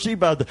His mercy,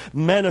 by the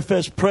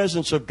manifest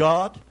presence of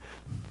God.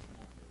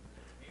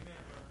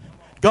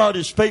 God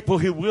is faithful,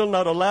 who will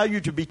not allow you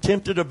to be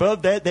tempted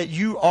above that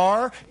you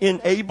are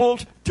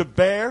enabled to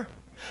bear,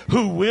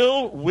 who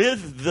will,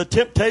 with the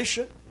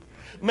temptation,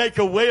 make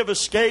a way of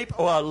escape.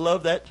 Oh, I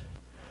love that.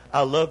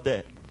 I love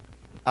that.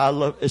 I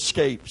love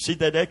escape. See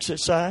that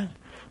exit sign?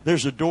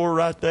 There's a door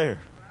right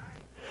there.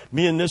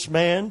 Me and this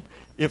man,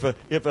 if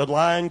a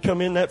lion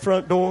come in that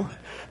front door,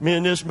 me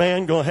and this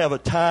man going to have a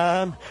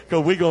time,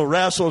 because we're going to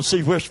wrestle and see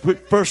who's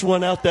first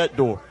one out that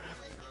door.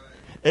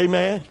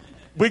 Amen.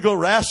 We're going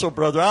to wrestle,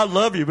 brother. I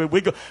love you, but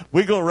we're going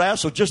to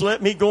wrestle. Just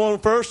let me go on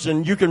first,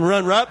 and you can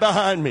run right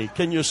behind me.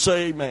 Can you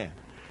say amen?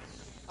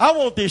 I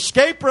want the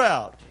escape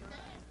route.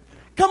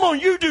 Come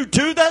on, you do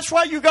too. That's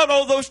why you got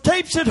all those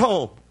tapes at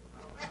home.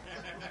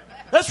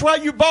 That's why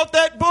you bought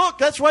that book.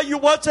 That's why you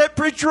watch that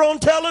preacher on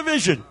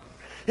television.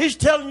 He's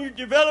telling you to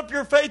develop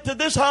your faith to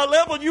this high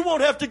level. You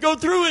won't have to go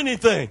through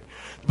anything.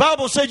 The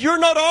Bible said you're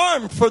not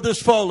armed for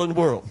this fallen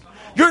world.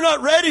 You're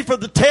not ready for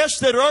the tests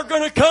that are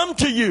going to come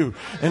to you.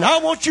 And I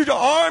want you to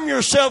arm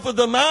yourself with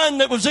the mind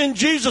that was in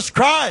Jesus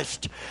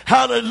Christ.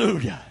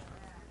 Hallelujah.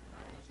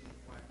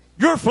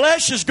 Your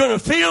flesh is going to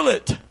feel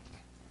it.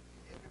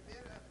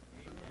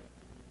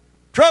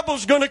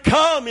 Trouble's going to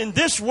come in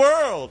this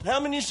world. How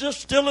many is just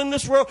still in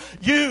this world?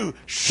 You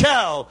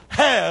shall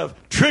have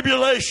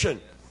tribulation.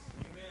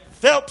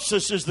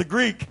 Thelpsis is the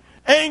Greek.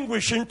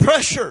 Anguish and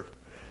pressure.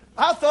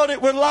 I thought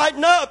it would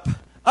lighten up.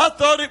 I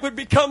thought it would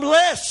become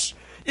less.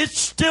 It's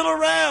still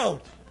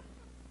around.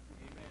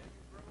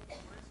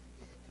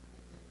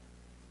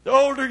 The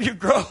older you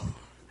grow,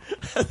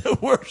 the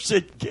worse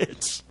it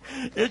gets.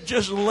 It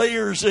just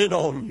layers in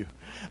on you.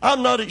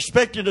 I'm not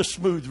expecting a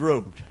smooth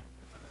road.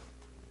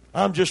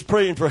 I'm just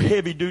praying for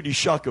heavy-duty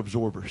shock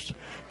absorbers.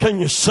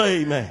 Can you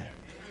say amen?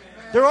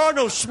 There are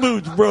no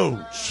smooth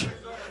roads.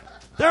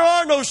 There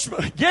are no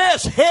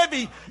yes,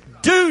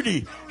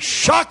 heavy-duty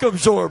shock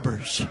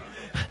absorbers.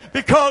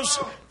 Because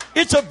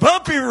it's a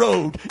bumpy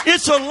road.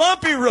 It's a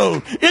lumpy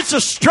road. It's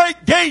a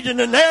straight gate in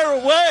a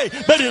narrow way.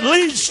 But it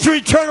leads to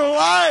eternal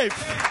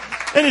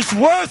life. And it's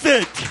worth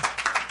it.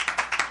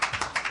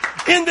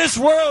 In this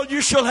world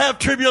you shall have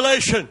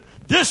tribulation.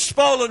 This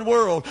fallen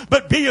world,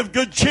 but be of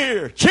good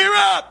cheer. Cheer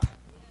up!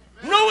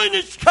 Knowing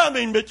it's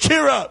coming, but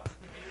cheer up.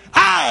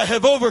 I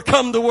have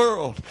overcome the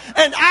world.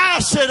 And I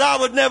said I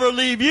would never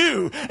leave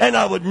you, and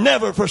I would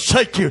never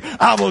forsake you.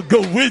 I will go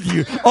with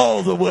you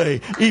all the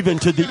way, even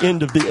to the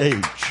end of the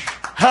age.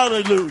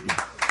 Hallelujah.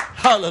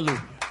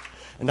 Hallelujah.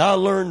 And I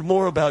learned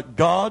more about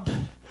God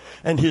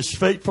and His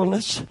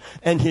faithfulness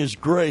and His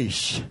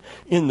grace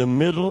in the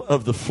middle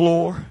of the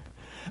floor.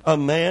 A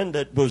man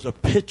that was a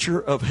picture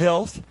of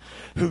health,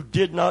 who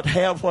did not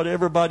have what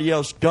everybody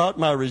else got.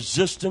 My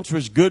resistance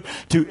was good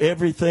to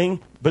everything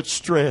but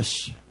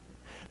stress.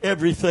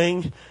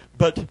 Everything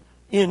but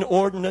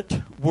inordinate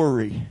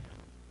worry.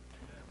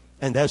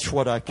 And that's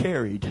what I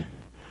carried.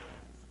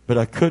 But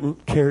I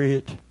couldn't carry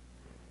it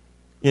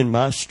in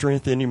my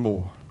strength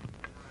anymore.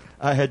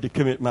 I had to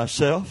commit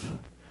myself,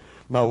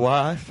 my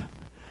wife,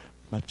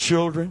 my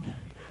children,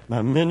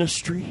 my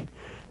ministry,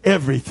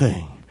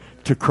 everything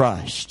to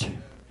Christ.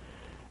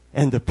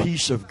 And the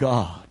peace of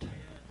God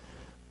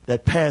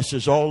that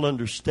passes all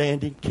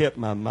understanding kept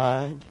my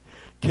mind,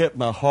 kept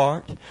my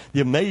heart.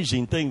 The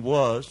amazing thing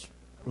was,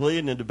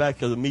 laying in the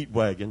back of the meat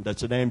wagon,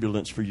 that's an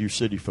ambulance for you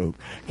city folk.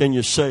 Can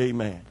you say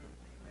amen?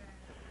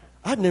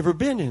 I'd never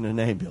been in an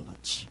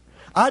ambulance.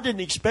 I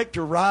didn't expect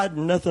to ride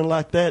and nothing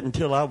like that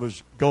until I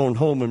was going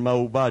home and my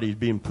old body was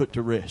being put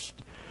to rest.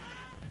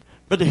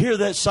 But to hear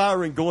that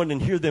siren going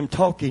and hear them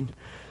talking,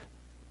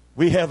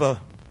 we have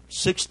a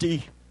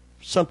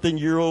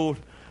 60-something-year-old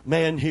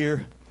man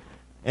here,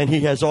 and he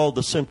has all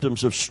the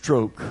symptoms of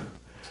stroke.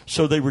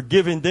 So they were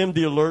giving them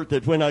the alert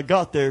that when I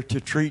got there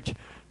to treat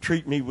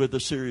me with a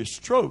serious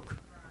stroke.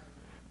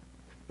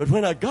 But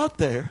when I got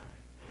there,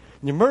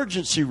 in the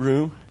emergency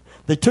room,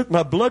 they took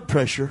my blood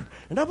pressure,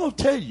 and I'm going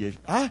to tell you,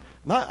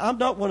 I'm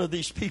not one of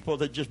these people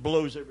that just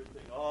blows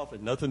everything off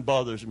and nothing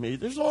bothers me.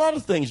 There's a lot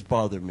of things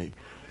bother me.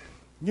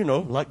 You know,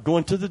 like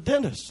going to the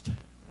dentist.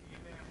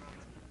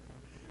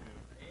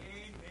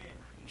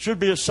 Should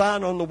be a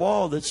sign on the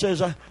wall that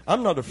says,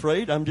 I'm not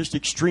afraid, I'm just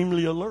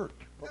extremely alert.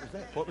 What was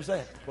that? What was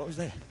that? What was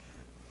that?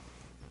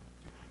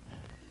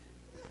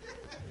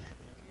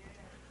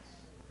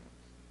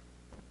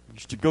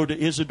 Used to go to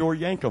Isidore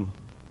Yankum.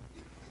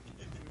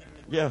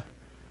 Yeah.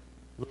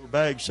 Little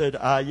bag said,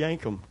 I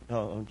yank 'em.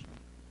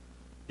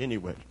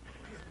 Anyway.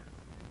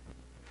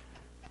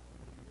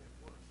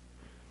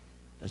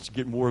 That's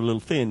getting more a little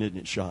thin, isn't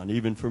it, Sean?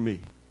 Even for me.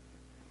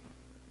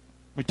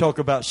 We talk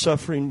about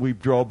suffering, we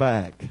draw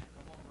back.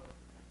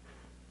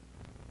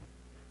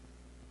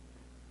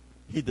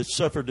 He that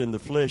suffered in the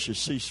flesh has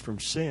ceased from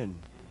sin.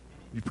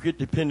 You get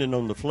dependent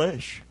on the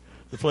flesh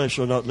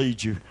will not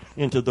lead you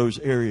into those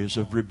areas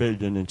of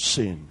rebellion and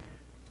sin.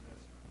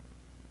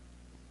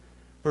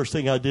 First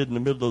thing I did in the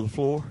middle of the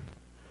floor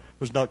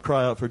was not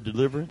cry out for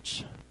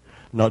deliverance,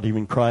 not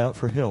even cry out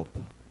for help.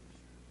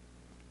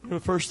 You know,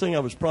 the first thing I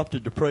was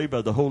prompted to pray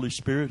by the Holy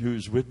Spirit who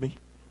is with me,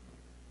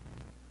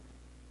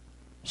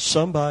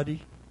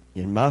 somebody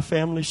in my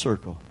family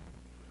circle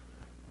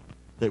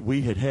that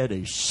we had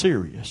a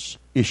serious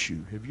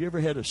issue. Have you ever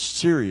had a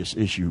serious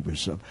issue with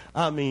something?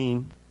 I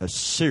mean, a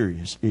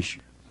serious issue.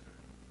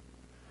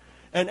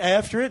 And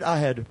after it, I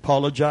had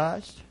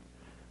apologized.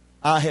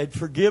 I had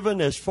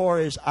forgiven as far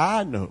as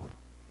I know.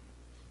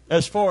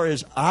 As far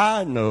as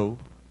I know,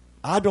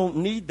 I don't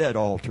need that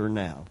altar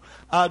now.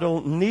 I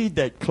don't need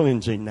that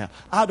cleansing now.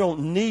 I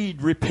don't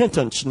need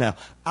repentance now.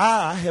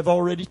 I have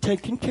already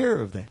taken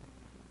care of that.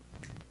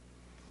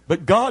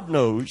 But God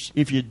knows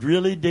if you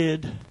really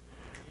did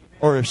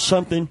or if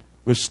something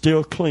was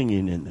still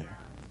clinging in there.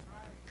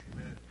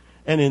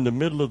 And in the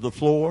middle of the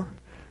floor,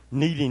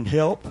 needing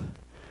help,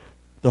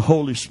 the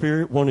Holy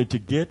Spirit wanted to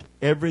get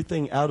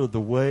everything out of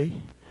the way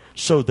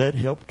so that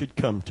help could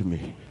come to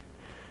me.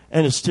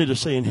 And instead of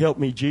saying, help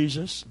me,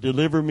 Jesus,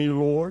 deliver me,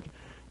 Lord,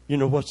 you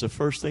know what's the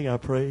first thing I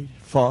prayed?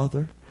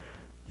 Father.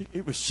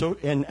 It was so,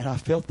 and I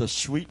felt the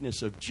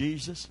sweetness of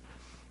Jesus.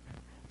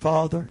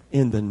 Father,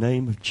 in the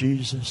name of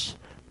Jesus,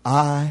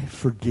 I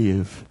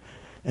forgive.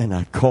 And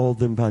I called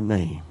them by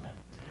name.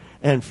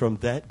 And from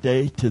that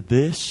day to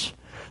this,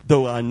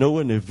 though I know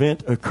an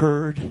event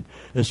occurred,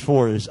 as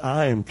far as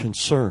I am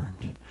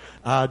concerned,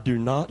 I do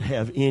not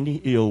have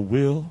any ill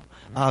will.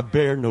 I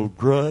bear no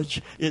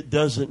grudge. It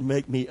doesn't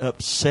make me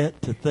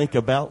upset to think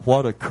about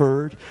what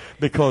occurred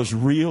because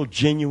real,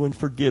 genuine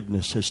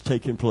forgiveness has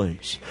taken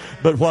place.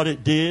 But what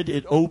it did,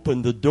 it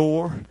opened the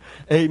door,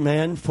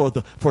 amen,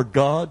 for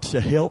God to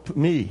help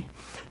me.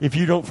 If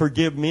you don't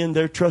forgive men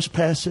their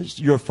trespasses,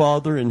 your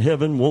Father in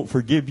heaven won't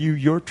forgive you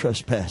your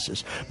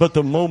trespasses. But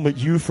the moment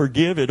you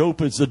forgive, it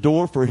opens the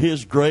door for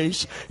His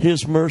grace,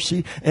 His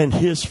mercy, and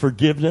His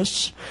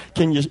forgiveness.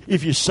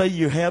 If you say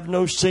you have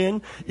no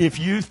sin, if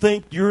you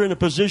think you're in a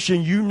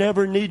position you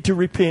never need to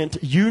repent,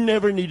 you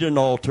never need an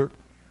altar,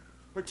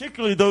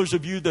 particularly those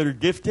of you that are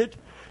gifted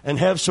and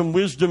have some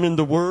wisdom in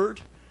the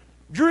Word,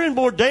 you're in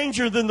more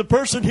danger than the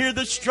person here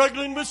that's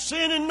struggling with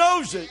sin and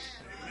knows it.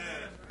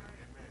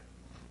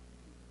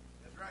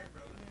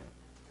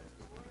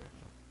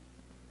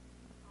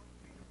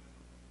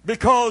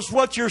 Because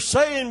what you're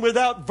saying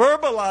without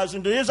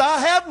verbalizing it is, I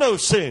have no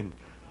sin.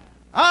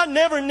 I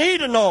never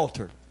need an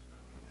altar.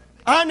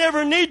 I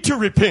never need to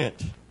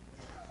repent.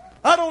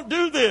 I don't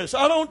do this.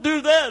 I don't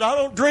do that. I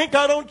don't drink.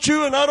 I don't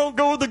chew. And I don't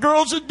go with the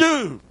girls that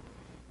do.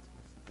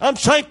 I'm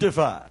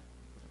sanctified.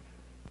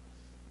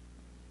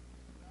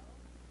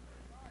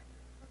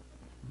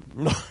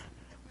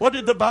 What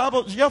did the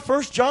Bible... Yeah,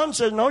 1 John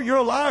said, no, you're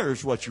a liar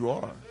is what you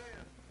are.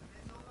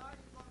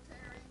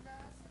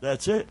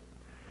 That's it.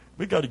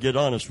 We got to get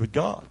honest with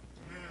God.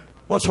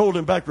 What's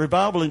holding back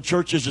revival in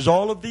churches is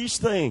all of these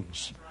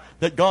things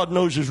that God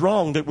knows is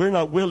wrong that we're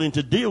not willing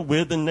to deal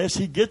with unless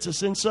He gets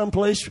us in some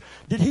place.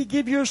 Did He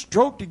give you a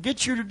stroke to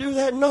get you to do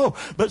that? No.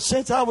 But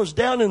since I was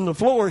down in the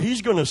floor,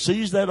 He's going to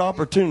seize that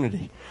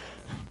opportunity.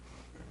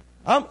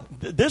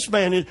 This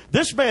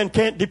man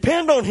can't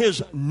depend on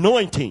his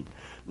anointing.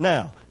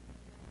 Now,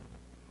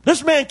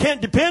 this man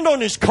can't depend on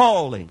his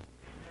calling.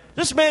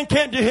 This man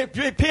can't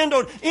depend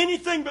on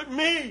anything but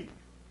me.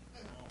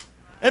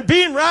 And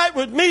being right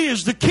with me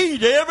is the key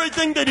to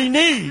everything that he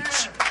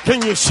needs.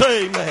 Can you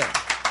say amen?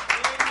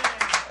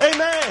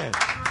 Amen.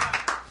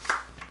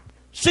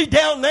 See,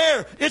 down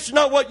there, it's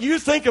not what you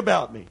think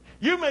about me.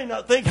 You may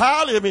not think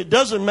highly of me. It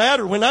doesn't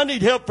matter. When I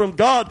need help from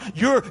God,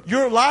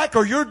 your like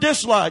or your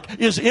dislike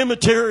is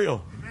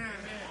immaterial.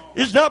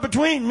 It's not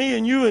between me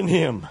and you and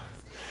Him.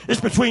 It's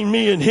between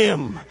me and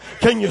Him.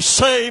 Can you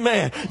say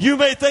amen? You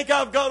may think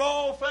I've got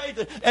all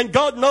faith, and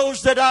God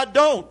knows that I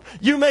don't.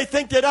 You may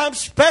think that I'm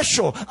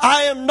special.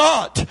 I am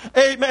not.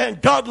 Amen.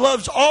 God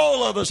loves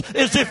all of us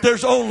as if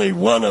there's only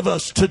one of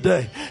us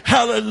today.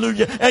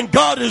 Hallelujah. And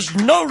God is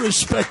no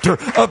respecter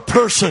of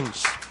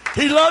persons.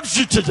 He loves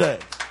you today.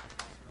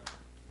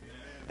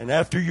 And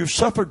after you've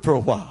suffered for a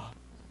while,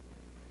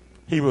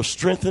 He will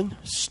strengthen,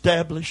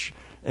 establish,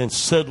 and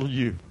settle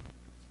you.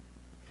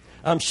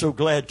 I'm so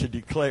glad to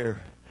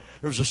declare.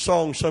 There was a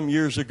song some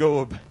years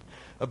ago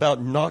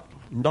about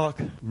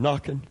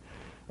knocking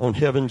on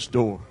heaven's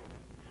door.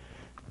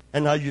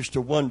 And I used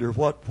to wonder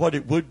what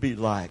it would be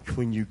like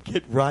when you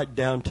get right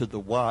down to the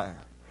wire.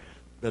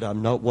 But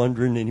I'm not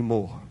wondering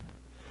anymore.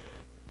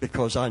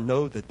 Because I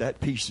know that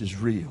peace is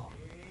real.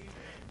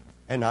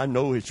 And I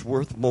know it's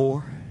worth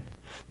more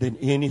than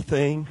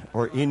anything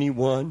or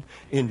anyone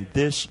in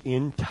this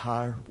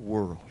entire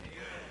world.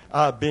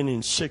 I've been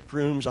in sick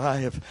rooms. I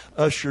have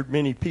ushered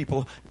many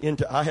people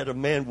into... I had a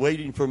man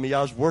waiting for me.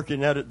 I was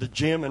working out at the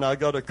gym, and I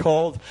got a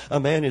call. A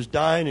man is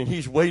dying, and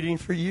he's waiting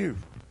for you.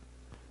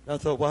 And I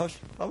thought, well,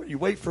 why would you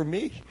wait for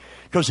me?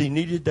 Because he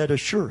needed that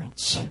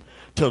assurance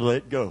to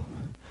let go.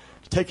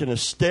 taking a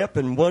step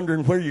and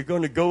wondering where you're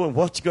going to go and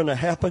what's going to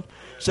happen,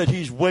 said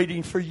He's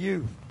waiting for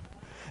you.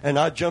 And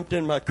I jumped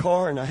in my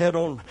car, and I had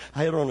on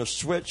a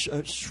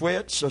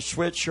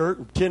sweatshirt,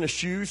 and tennis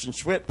shoes, and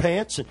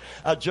sweatpants. And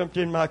I jumped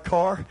in my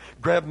car,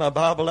 grabbed my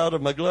Bible out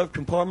of my glove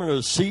compartment of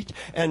the seat,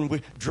 and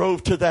we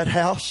drove to that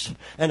house.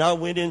 And I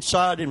went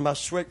inside in my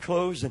sweat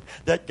clothes, and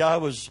that guy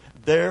was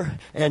there,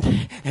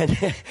 and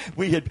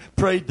we had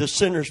prayed the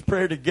sinner's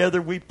prayer together.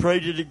 We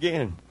prayed it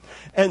again.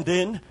 And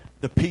then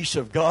the peace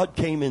of God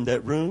came in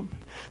that room.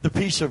 The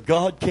peace of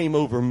God came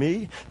over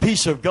me.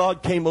 Peace of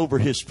God came over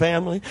his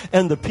family.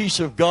 And the peace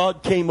of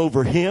God came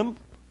over him.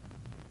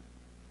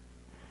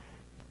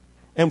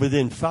 And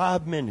within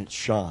 5 minutes,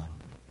 Sean,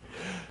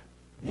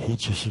 he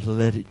just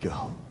let it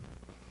go.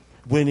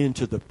 Went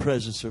into the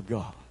presence of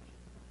God.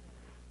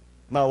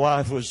 My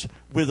wife was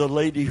with a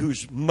lady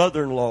whose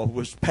mother-in-law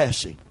was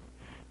passing.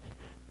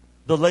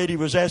 The lady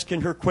was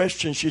asking her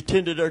questions. She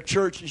attended our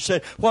church. She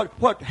said,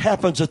 what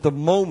happens at the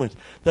moment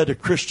that a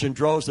Christian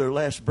draws their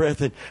last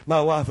breath? And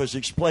my wife was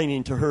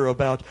explaining to her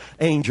about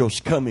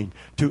angels coming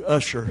to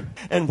usher.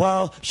 And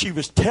while she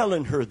was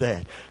telling her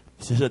that,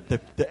 she said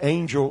the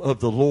angel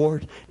of the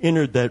Lord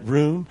entered that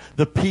room.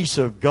 The peace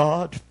of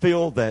God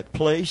filled that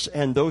place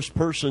and those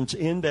persons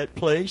in that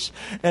place.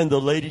 And the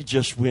lady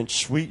just went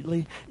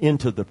sweetly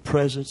into the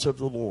presence of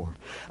the Lord.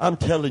 I'm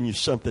telling you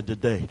something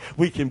today.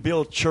 We can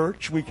build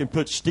church. We can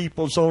put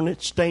steeples on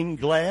it, stained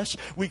glass.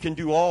 We can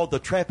do all the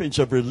trappings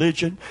of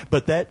religion.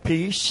 But that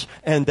peace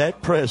and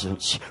that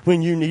presence,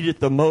 when you need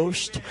it the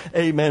most,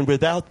 amen,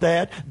 without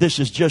that, this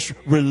is just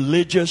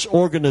religious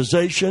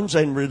organizations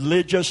and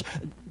religious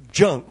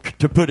junk,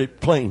 to put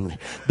it plainly.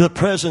 The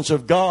presence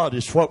of God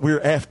is what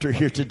we're after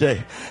here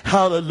today.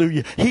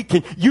 Hallelujah.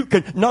 You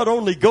can not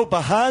only go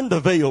behind the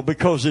veil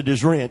because it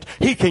is rent.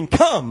 He can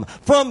come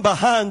from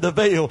behind the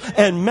veil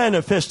and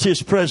manifest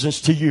His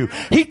presence to you.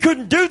 He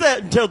couldn't do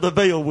that until the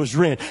veil was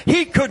rent.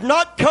 He could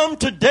not come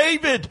to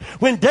David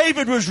when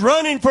David was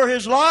running for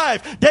his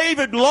life.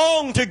 David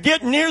longed to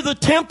get near the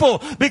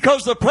temple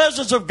because the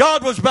presence of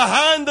God was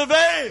behind the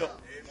veil.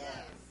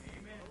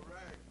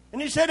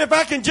 And he said, if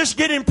I can just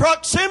get in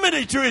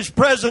proximity to His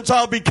presence,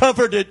 I'll be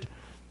comforted.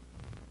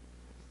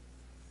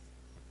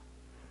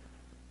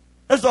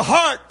 As the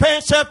hart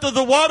pants after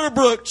the water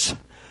brooks,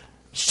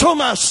 so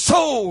my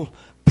soul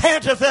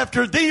panteth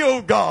after Thee,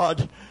 O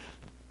God.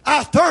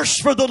 I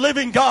thirst for the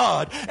living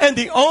God. And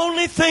the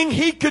only thing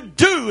he could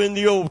do in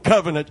the old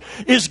covenant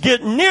is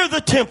get near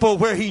the temple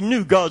where he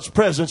knew God's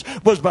presence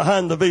was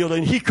behind the veil.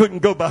 And he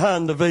couldn't go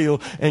behind the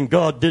veil, and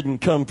God didn't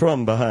come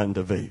from behind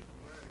the veil.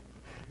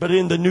 But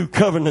in the new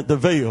covenant, the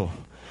veil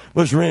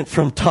was rent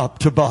from top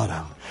to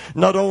bottom.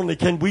 Not only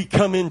can we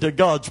come into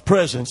God's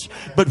presence,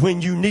 but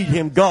when you need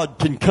Him, God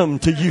can come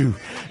to you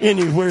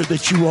anywhere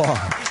that you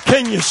are.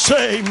 Can you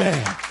say amen?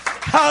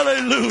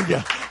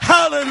 Hallelujah.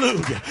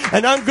 Hallelujah.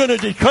 And I'm going to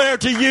declare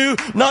to you,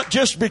 not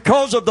just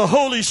because of the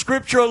Holy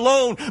Scripture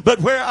alone, but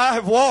where I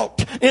have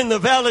walked, in the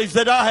valleys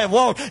that I have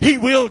walked, He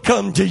will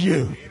come to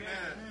you.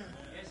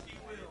 Yes, He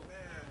will.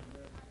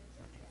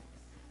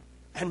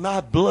 And my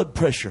blood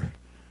pressure,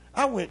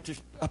 I went to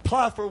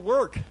apply for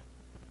work.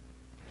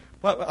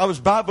 Well, I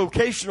was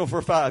bivocational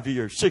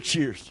for 6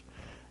 years.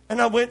 And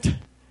I went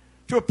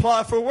to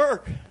apply for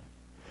work.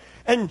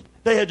 And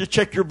they had to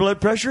check your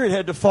blood pressure. It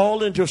had to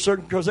fall into a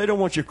certain, because they don't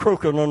want you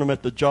croaking on them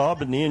at the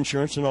job and the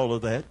insurance and all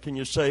of that. Can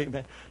you say,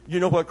 man,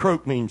 you know what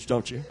croak means,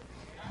 don't you?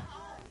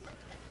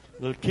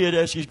 Little kid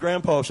asked his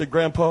grandpa, said,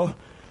 Grandpa,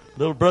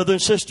 little brother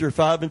and sister,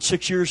 5 and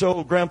 6 years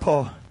old,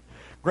 Grandpa,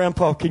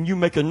 can you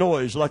make a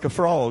noise like a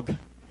frog?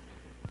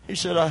 He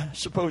said, I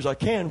suppose I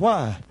can.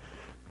 Why?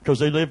 Because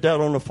they lived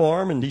out on a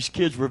farm and these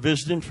kids were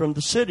visiting from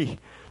the city.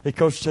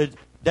 Because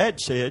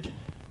Dad said,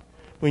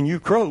 when you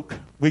croak,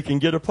 we can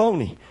get a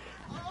pony.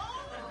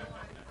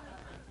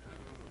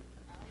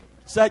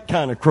 It's that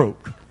kind of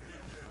croak.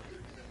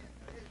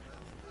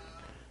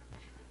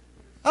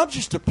 I'm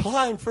just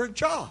applying for a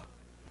job.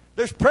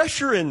 There's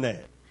pressure in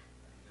that.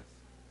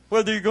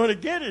 Whether you're going to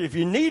get it, if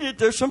you need it,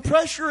 there's some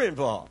pressure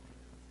involved.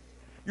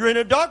 You're in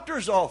a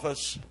doctor's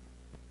office.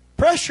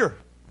 Pressure.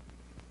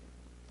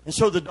 And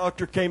so the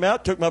doctor came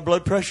out, took my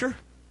blood pressure.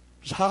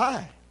 It was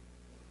high.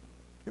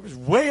 It was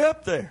way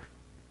up there.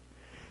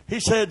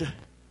 He said,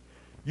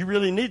 you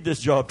really need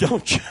this job,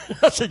 don't you?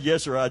 I said,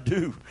 yes, sir, I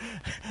do.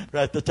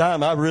 At the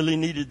time, I really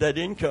needed that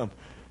income.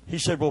 He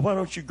said, well, why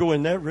don't you go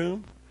in that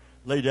room,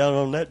 lay down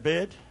on that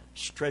bed,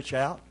 stretch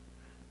out,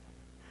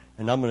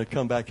 and I'm going to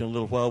come back in a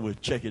little while. We'll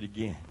check it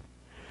again.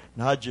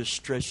 And I just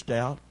stretched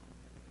out,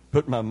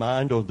 put my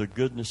mind on the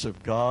goodness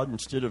of God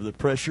instead of the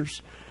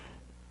pressures.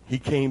 He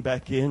came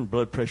back in,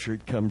 blood pressure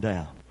had come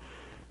down.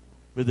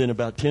 Within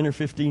about 10 or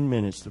 15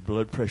 minutes, the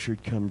blood pressure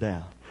had come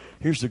down.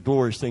 Here's the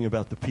glorious thing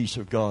about the peace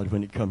of God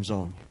when it comes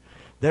on you.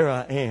 There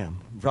I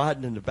am,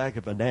 riding in the back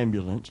of an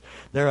ambulance.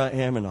 There I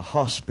am in a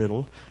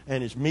hospital,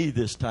 and it's me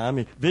this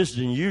time.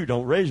 Visiting you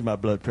don't raise my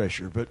blood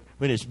pressure, but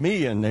when it's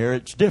me in there,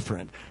 it's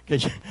different.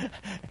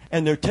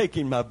 And they're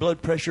taking my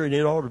blood pressure, and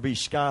it ought to be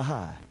sky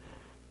high.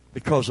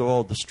 because of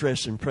all the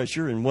stress and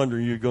pressure and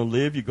wondering you're going to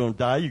live, you're going to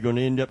die, you're going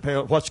to end up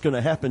paralyzed. What's going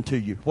to happen to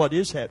you? What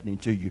is happening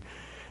to you?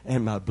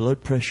 And my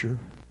blood pressure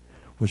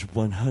was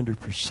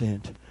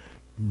 100%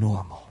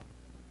 normal.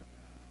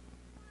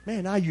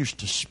 Man, I used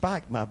to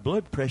spike my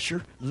blood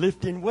pressure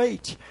lifting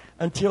weights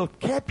until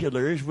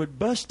capillaries would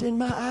bust in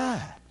my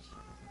eyes.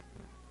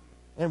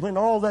 And when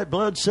all that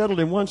blood settled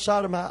in one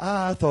side of my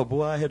eye, I thought,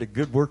 boy, I had a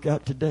good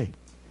workout today.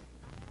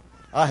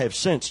 I have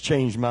since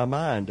changed my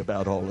mind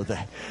about all of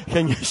that.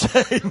 Can you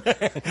say,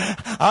 man,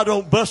 I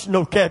don't bust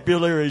no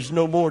capillaries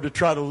no more to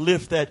try to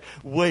lift that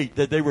weight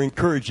that they were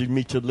encouraging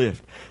me to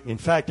lift. In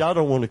fact, I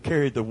don't want to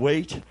carry the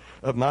weight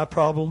of my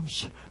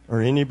problems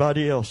or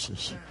anybody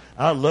else's.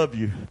 I love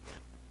you.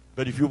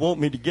 But if you want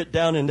me to get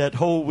down in that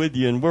hole with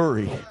you and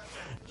worry,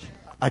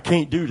 I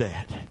can't do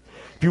that.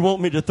 If you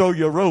want me to throw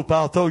you a rope,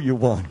 I'll throw you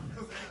one.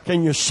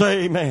 Can you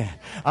say, man,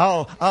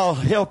 I'll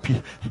help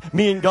you.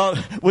 Me and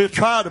God, we'll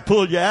try to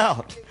pull you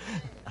out.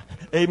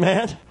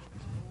 Amen.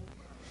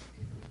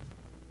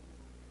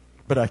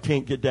 But I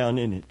can't get down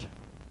in it.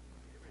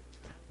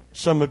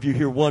 Some of you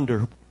here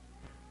wonder,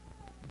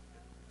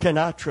 can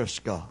I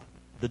trust God?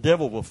 The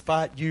devil will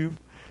fight you,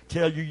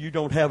 tell you you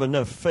don't have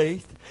enough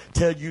faith,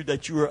 tell you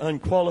that you are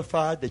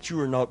unqualified, that you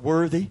are not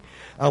worthy.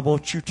 I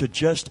want you to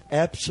just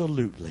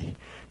absolutely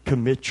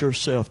commit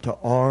yourself to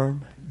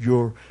arm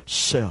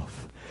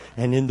yourself.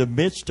 And in the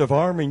midst of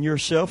arming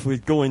yourself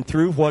with going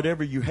through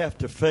whatever you have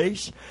to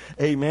face,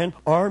 amen,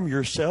 arm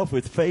yourself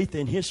with faith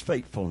in His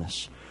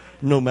faithfulness,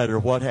 no matter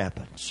what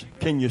happens.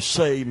 Can you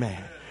say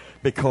amen?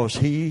 Because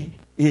He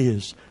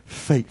is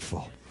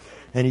faithful.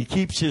 And He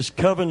keeps His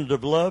covenant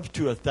of love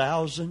to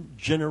 1,000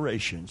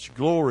 generations.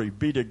 Glory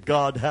be to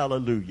God.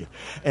 Hallelujah.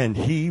 And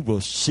He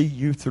will see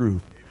you through.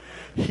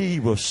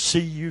 He will see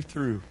you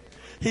through.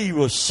 He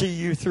will see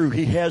you through.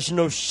 He has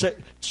no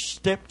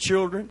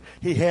stepchildren.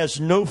 He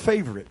has no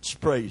favorites.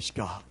 Praise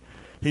God.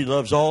 He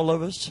loves all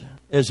of us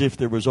as if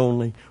there was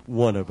only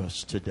one of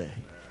us today.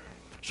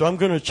 So I'm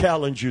going to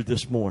challenge you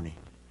this morning.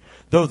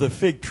 Though the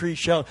fig tree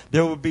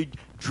there will be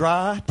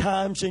dry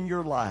times in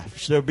your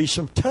life. There will be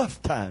some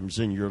tough times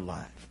in your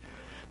life.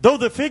 Though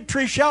the fig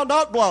tree shall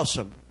not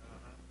blossom.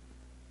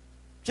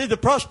 See, the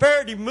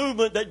prosperity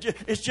movement that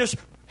it's just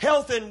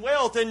health and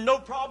wealth and no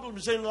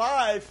problems in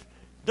life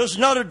does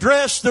not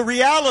address the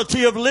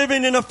reality of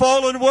living in a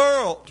fallen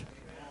world.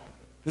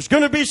 There's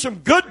going to be some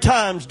good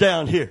times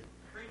down here.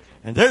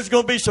 And there's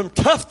going to be some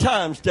tough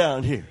times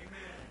down here.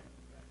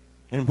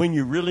 And when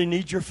you really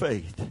need your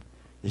faith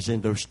is in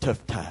those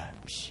tough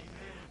times.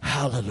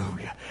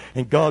 Hallelujah.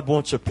 And God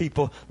wants a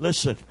people,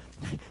 listen,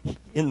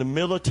 in the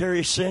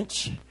military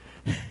sense,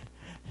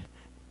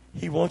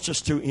 He wants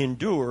us to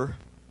endure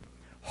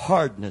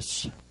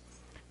hardness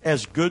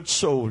as good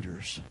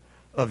soldiers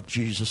of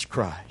Jesus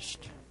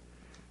Christ.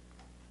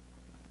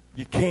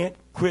 You can't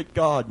quit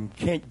God and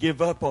can't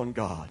give up on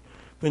God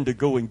when the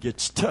going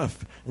gets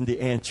tough and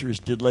the answer is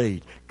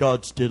delayed.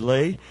 God's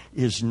delay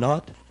is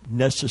not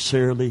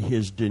necessarily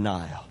His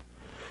denial.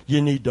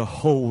 You need to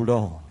hold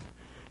on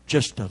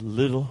just a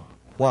little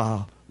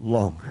while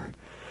longer.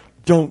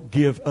 Don't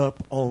give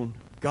up on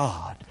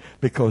God,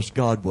 because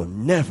God will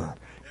never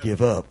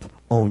give up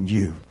on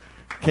you.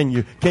 Can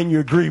you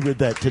agree with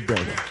that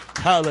today?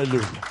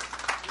 Hallelujah.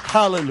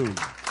 Hallelujah.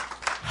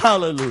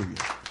 Hallelujah.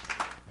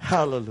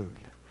 Hallelujah.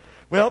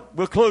 Well,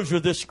 we'll close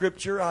with this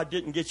scripture. I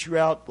didn't get you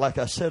out like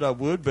I said I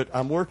would, but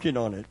I'm working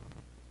on it.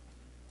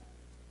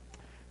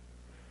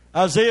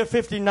 Isaiah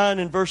 59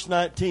 and verse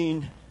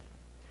 19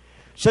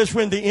 says,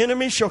 when the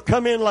enemy shall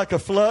come in like a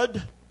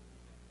flood,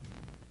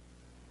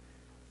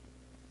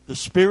 the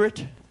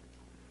Spirit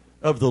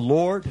of the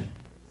Lord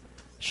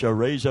shall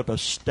raise up a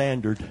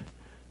standard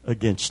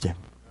against him.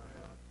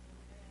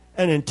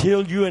 And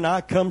until you and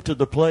I come to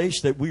the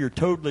place that we are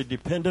totally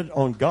dependent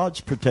on God's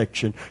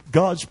protection,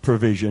 God's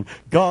provision,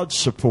 God's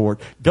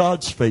support,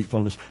 God's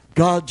faithfulness,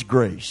 God's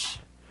grace,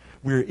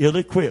 we're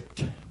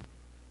ill-equipped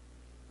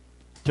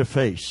to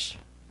face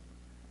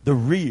the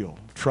real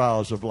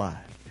trials of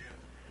life.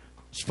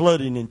 It's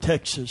flooding in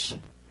Texas.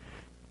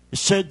 It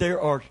said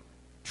there are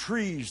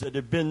trees that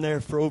have been there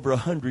for over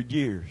 100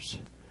 years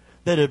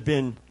that have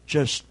been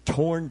just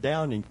torn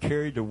down and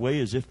carried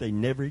away as if they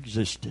never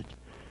existed.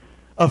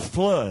 A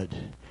flood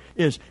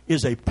is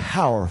a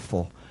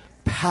powerful,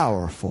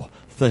 powerful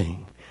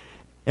thing.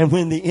 And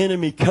when the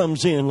enemy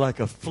comes in like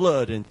a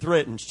flood and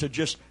threatens to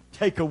just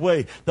take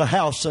away the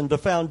house and the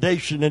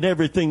foundation and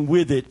everything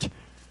with it,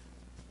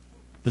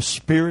 the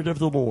Spirit of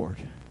the Lord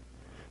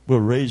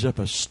will raise up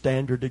a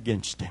standard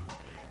against him.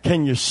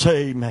 Can you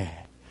say amen?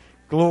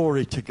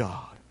 Glory to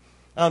God.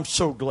 I'm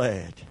so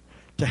glad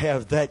to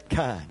have that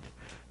kind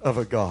of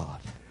a God,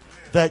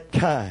 that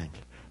kind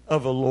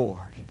of a Lord.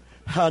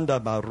 Handa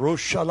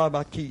barosha la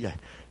makia,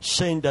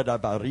 senda da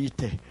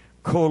barite,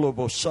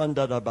 kolobo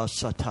sanda da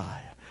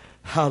basataya.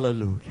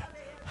 Hallelujah.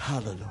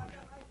 Hallelujah.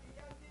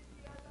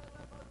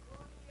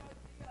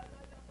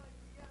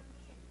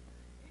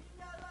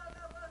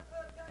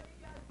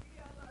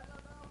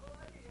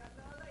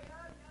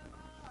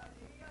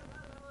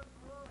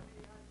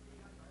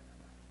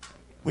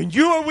 when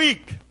you are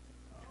weak,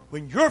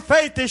 when your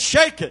faith is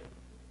shaken,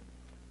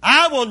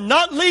 I will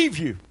not leave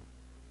you.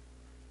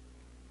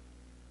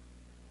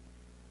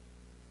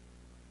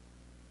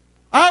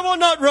 I will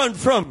not run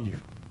from you.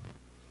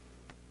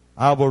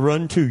 I will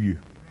run to you,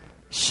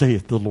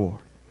 saith the Lord.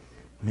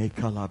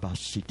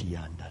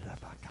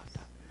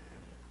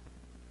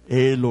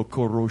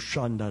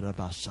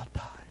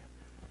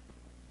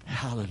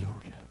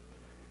 Hallelujah.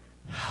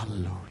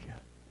 Hallelujah.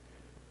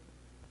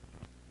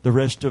 The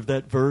rest of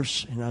that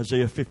verse in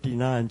Isaiah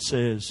 59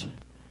 says,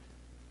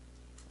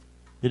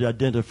 it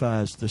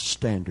identifies the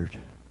standard.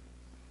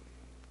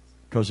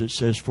 Because it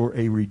says, for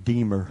a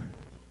Redeemer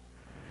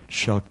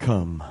shall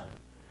come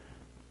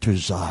to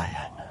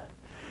Zion.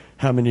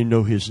 How many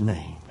know His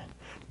name?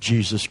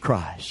 Jesus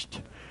Christ.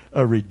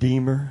 A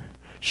Redeemer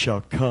shall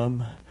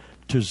come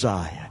to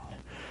Zion.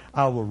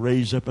 I will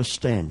raise up a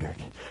standard.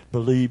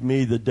 Believe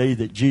me, the day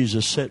that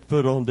Jesus set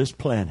foot on this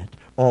planet,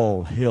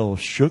 all hell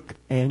shook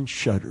and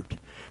shuddered.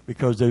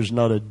 Because there's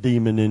not a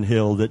demon in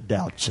hell that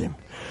doubts Him.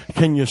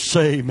 Can you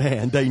say,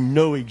 man, they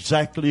know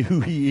exactly who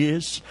He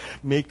is?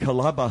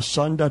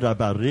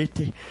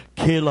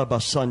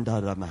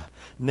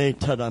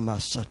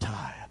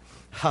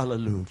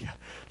 Hallelujah.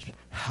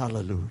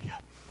 Hallelujah.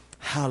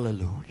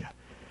 Hallelujah.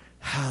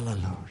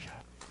 Hallelujah.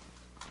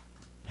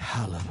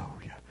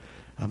 Hallelujah.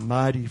 A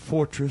mighty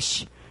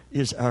fortress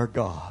is our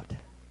God.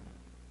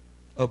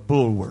 A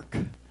bulwark,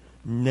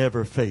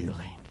 never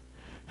failing.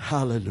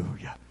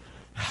 Hallelujah.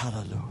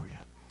 Hallelujah.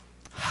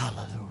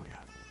 Hallelujah.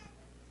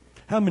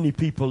 How many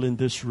people in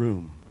this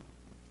room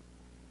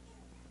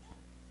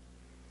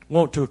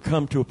want to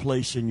come to a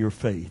place in your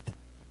faith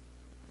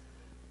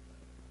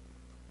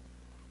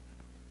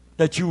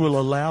that you will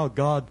allow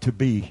God to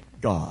be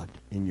God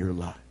in your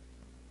life?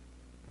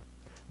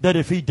 That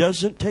if He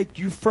doesn't take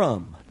you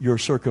from your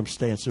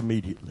circumstance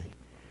immediately,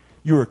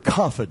 you are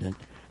confident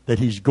that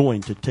He's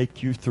going to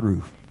take you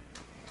through.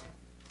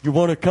 You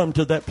want to come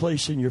to that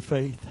place in your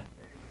faith?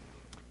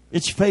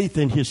 It's faith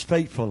in His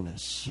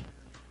faithfulness.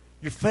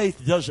 Your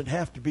faith doesn't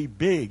have to be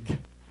big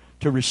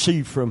to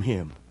receive from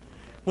Him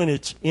when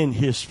it's in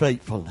His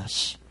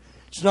faithfulness.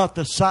 It's not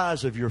the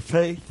size of your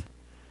faith.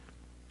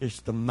 It's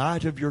the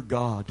might of your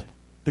God,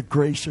 the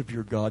grace of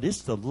your God.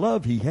 It's the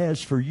love He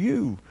has for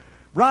you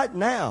right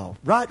now,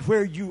 right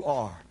where you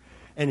are.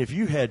 And if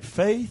you had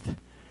faith,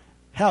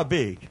 how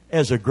big?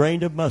 As a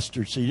grain of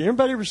mustard seed.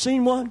 Everybody ever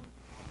seen one?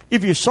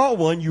 If you saw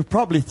one, you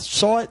probably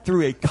saw it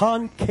through a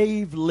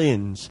concave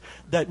lens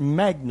that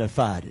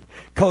magnified it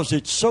because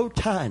it's so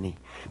tiny.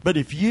 But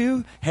if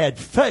you had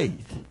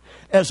faith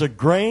as a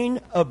grain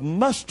of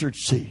mustard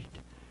seed,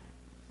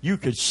 you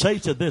could say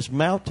to this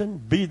mountain,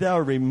 be thou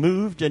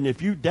removed. And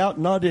if you doubt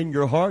not in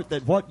your heart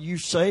that what you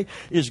say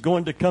is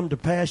going to come to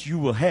pass, you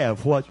will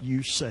have what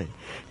you say.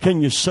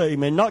 Can you say,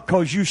 man, not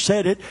because you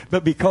said it,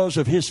 but because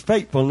of His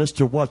faithfulness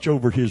to watch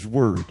over His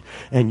word.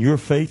 And your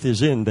faith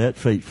is in that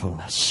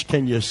faithfulness.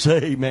 Can you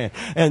say, man,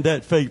 and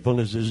that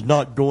faithfulness is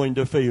not going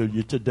to fail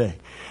you today.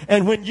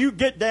 And when you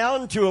get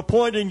down to a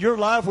point in your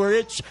life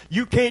where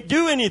you can't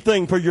do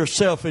anything for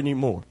yourself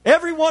anymore.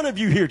 Every one of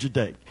you here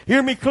today,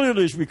 hear me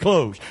clearly as we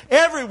close.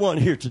 Everyone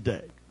here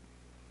today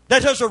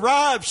that has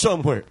arrived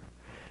somewhere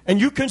and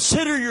you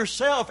consider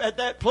yourself at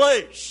that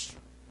place.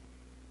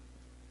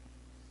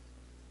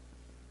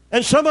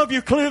 And some of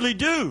you clearly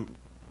do.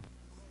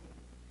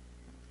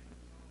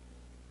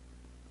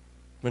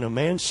 When a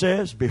man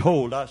says,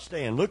 behold, I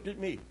stand, look at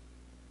me,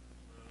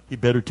 he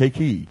better take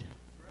heed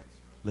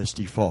lest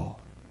he fall.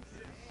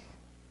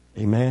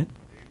 Amen?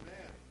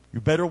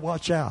 You better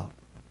watch out.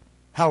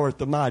 How art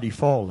the mighty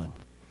fallen?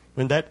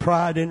 When that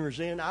pride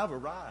enters in, I've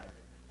arrived.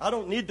 I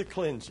don't need the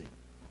cleansing.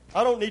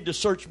 I don't need to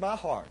search my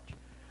heart.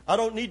 I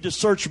don't need to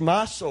search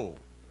my soul.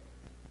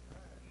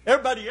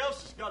 Everybody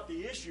else has got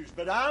the issues,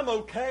 but I'm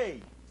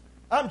okay.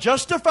 I'm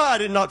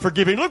justified in not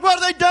forgiving. Look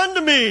what they done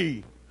to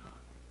me.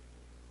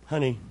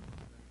 Honey,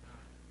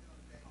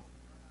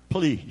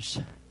 please,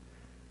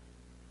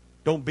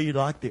 don't be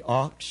like the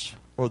ox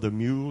or the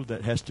mule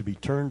that has to be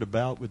turned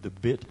about with the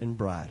bit and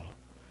bridle.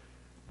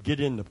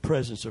 Get in the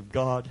presence of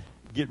God.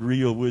 Get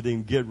real with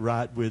Him. Get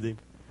right with Him.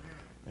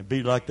 And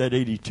be like that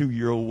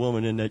 82-year-old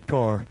woman in that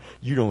car.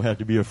 You don't have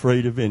to be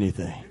afraid of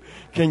anything.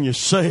 Can you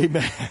say,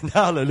 man,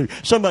 hallelujah.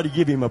 Somebody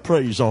give Him a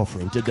praise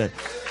offering today.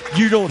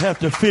 You don't have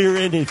to fear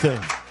anything.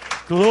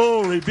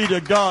 Glory be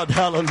to God.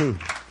 Hallelujah.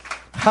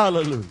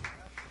 Hallelujah.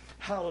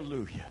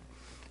 Hallelujah.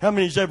 How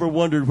many's ever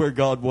wondered where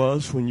God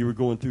was when you were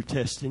going through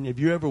testing? Have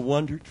you ever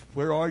wondered,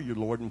 where are you,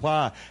 Lord, and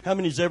why? How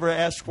many's ever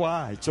asked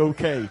why? It's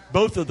okay.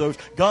 Both of those.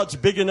 God's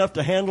big enough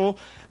to handle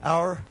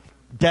our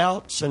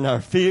doubts and our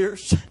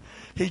fears.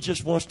 He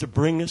just wants to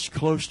bring us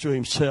close to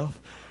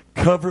Himself,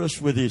 cover us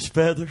with His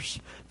feathers,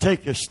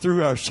 take us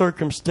through our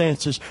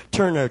circumstances,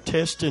 turn our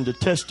tests into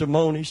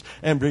testimonies,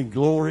 and bring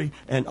glory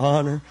and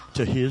honor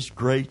to His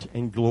great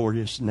and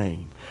glorious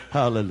name.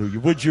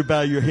 Hallelujah. Would you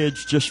bow your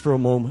heads just for a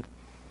moment?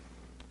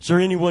 Is there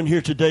anyone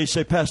here today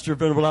say, Pastor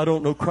Venable, I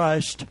don't know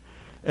Christ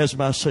as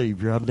my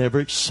Savior. I've never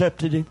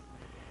accepted Him.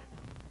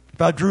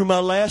 If I drew my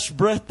last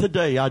breath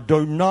today, I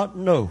do not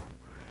know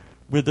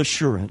with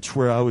assurance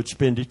where I would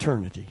spend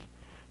eternity.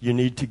 You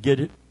need to get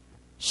it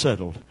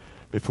settled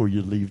before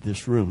you leave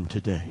this room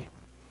today.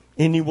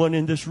 Anyone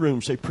in this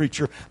room say,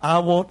 preacher, I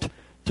want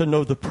to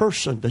know the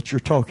person that you're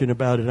talking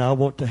about, and I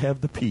want to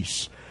have the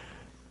peace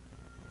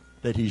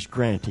that he's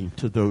granting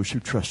to those who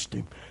trust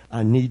him.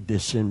 I need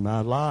this in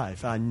my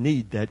life. I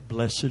need that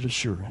blessed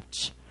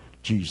assurance.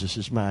 Jesus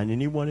is mine.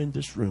 Anyone in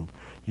this room,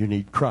 you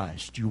need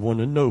Christ. You want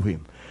to know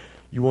him.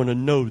 You want to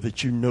know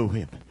that you know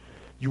him.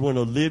 You want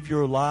to live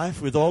your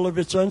life with all of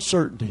its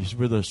uncertainties,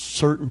 with a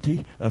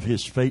certainty of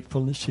his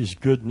faithfulness, his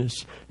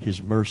goodness,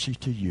 his mercy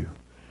to you.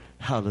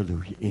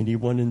 Hallelujah.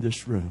 Anyone in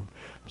this room?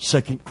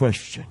 Second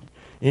question.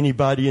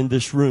 Anybody in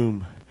this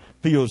room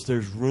feels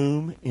there's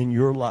room in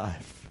your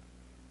life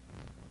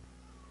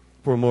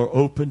for more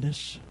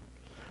openness,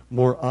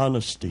 more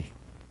honesty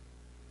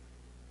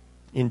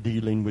in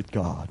dealing with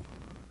God,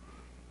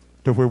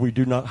 to where we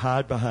do not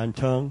hide behind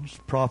tongues,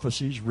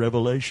 prophecies,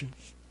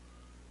 revelations.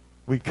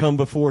 We come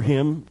before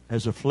him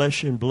as a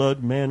flesh and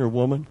blood man or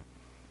woman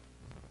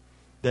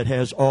that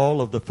has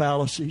all of the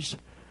fallacies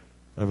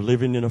of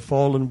living in a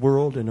fallen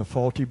world and a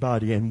faulty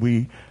body, and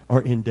we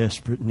are in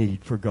desperate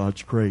need for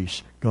God's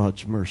grace,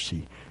 God's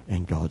mercy,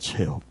 and God's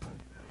help.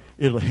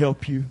 It'll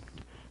help you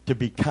to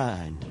be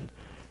kind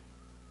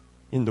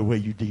in the way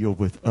you deal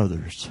with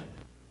others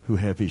who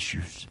have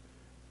issues.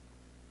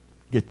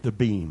 Get the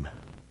beam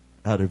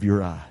out of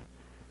your eye.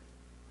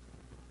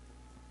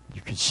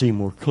 You can see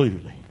more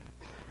clearly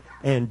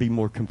and be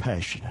more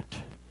compassionate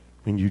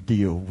when you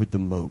deal with the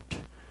mote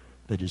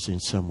that is in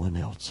someone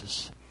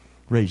else's.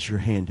 Raise your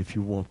hand if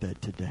you want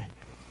that today.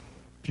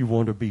 If you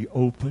want to be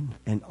open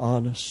and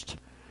honest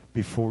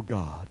before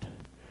God.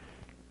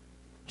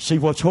 See,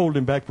 what's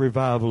holding back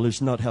revival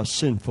is not how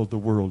sinful the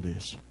world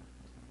is.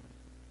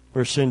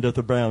 Where sin doth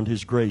abound,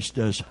 his grace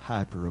does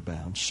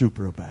hyperabound,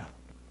 superabound.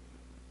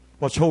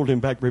 What's holding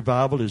back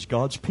revival is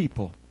God's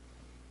people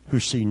who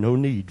see no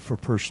need for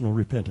personal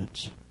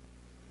repentance.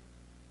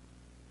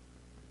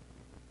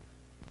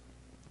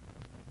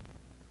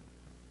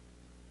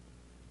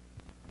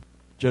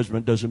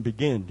 Judgment doesn't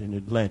begin in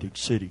Atlantic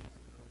City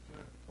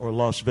or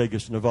Las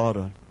Vegas,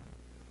 Nevada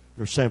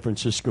or San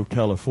Francisco,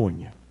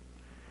 California.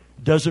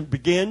 It doesn't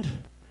begin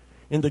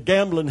in the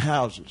gambling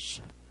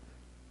houses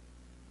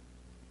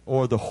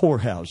or the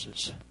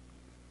whorehouses.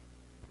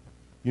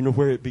 You know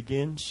where it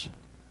begins?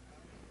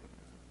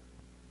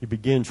 It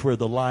begins where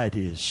the light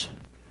is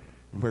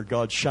and where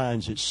God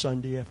shines it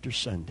Sunday after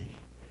Sunday.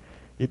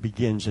 It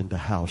begins in the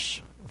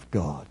house of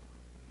God.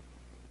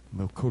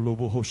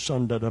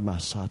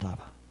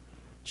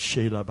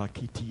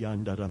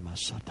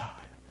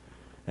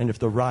 And if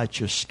the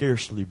righteous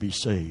scarcely be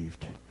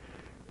saved,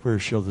 where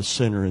shall the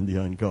sinner and the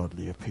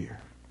ungodly appear?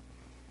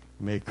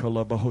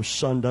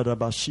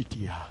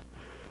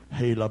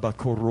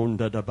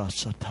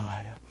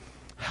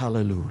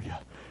 Hallelujah.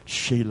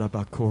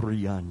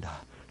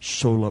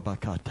 Sola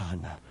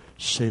bakatana,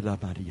 sela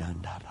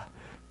mariandara,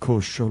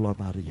 koshola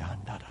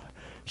mariandara,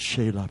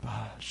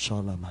 shelaba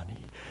salamani.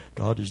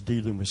 God is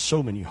dealing with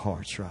so many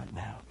hearts right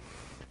now.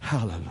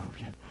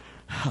 Hallelujah.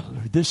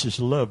 Hallelujah. This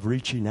is love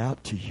reaching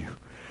out to you.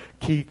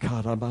 Ki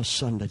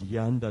karamasanda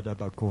yandara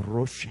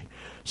bakoroshi,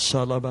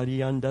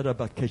 salabariandara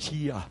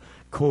bakatia,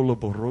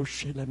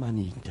 kolaboroshe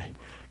lemaninde,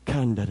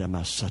 kandara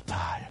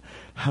masataya.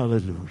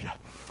 Hallelujah.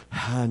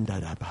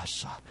 Handara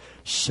basa,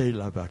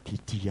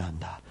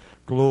 selabakitianda.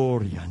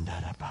 Gloria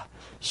andaraba,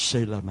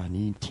 sela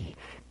maninti,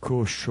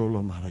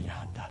 kosholo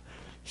marayanda.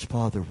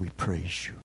 Father, we praise you.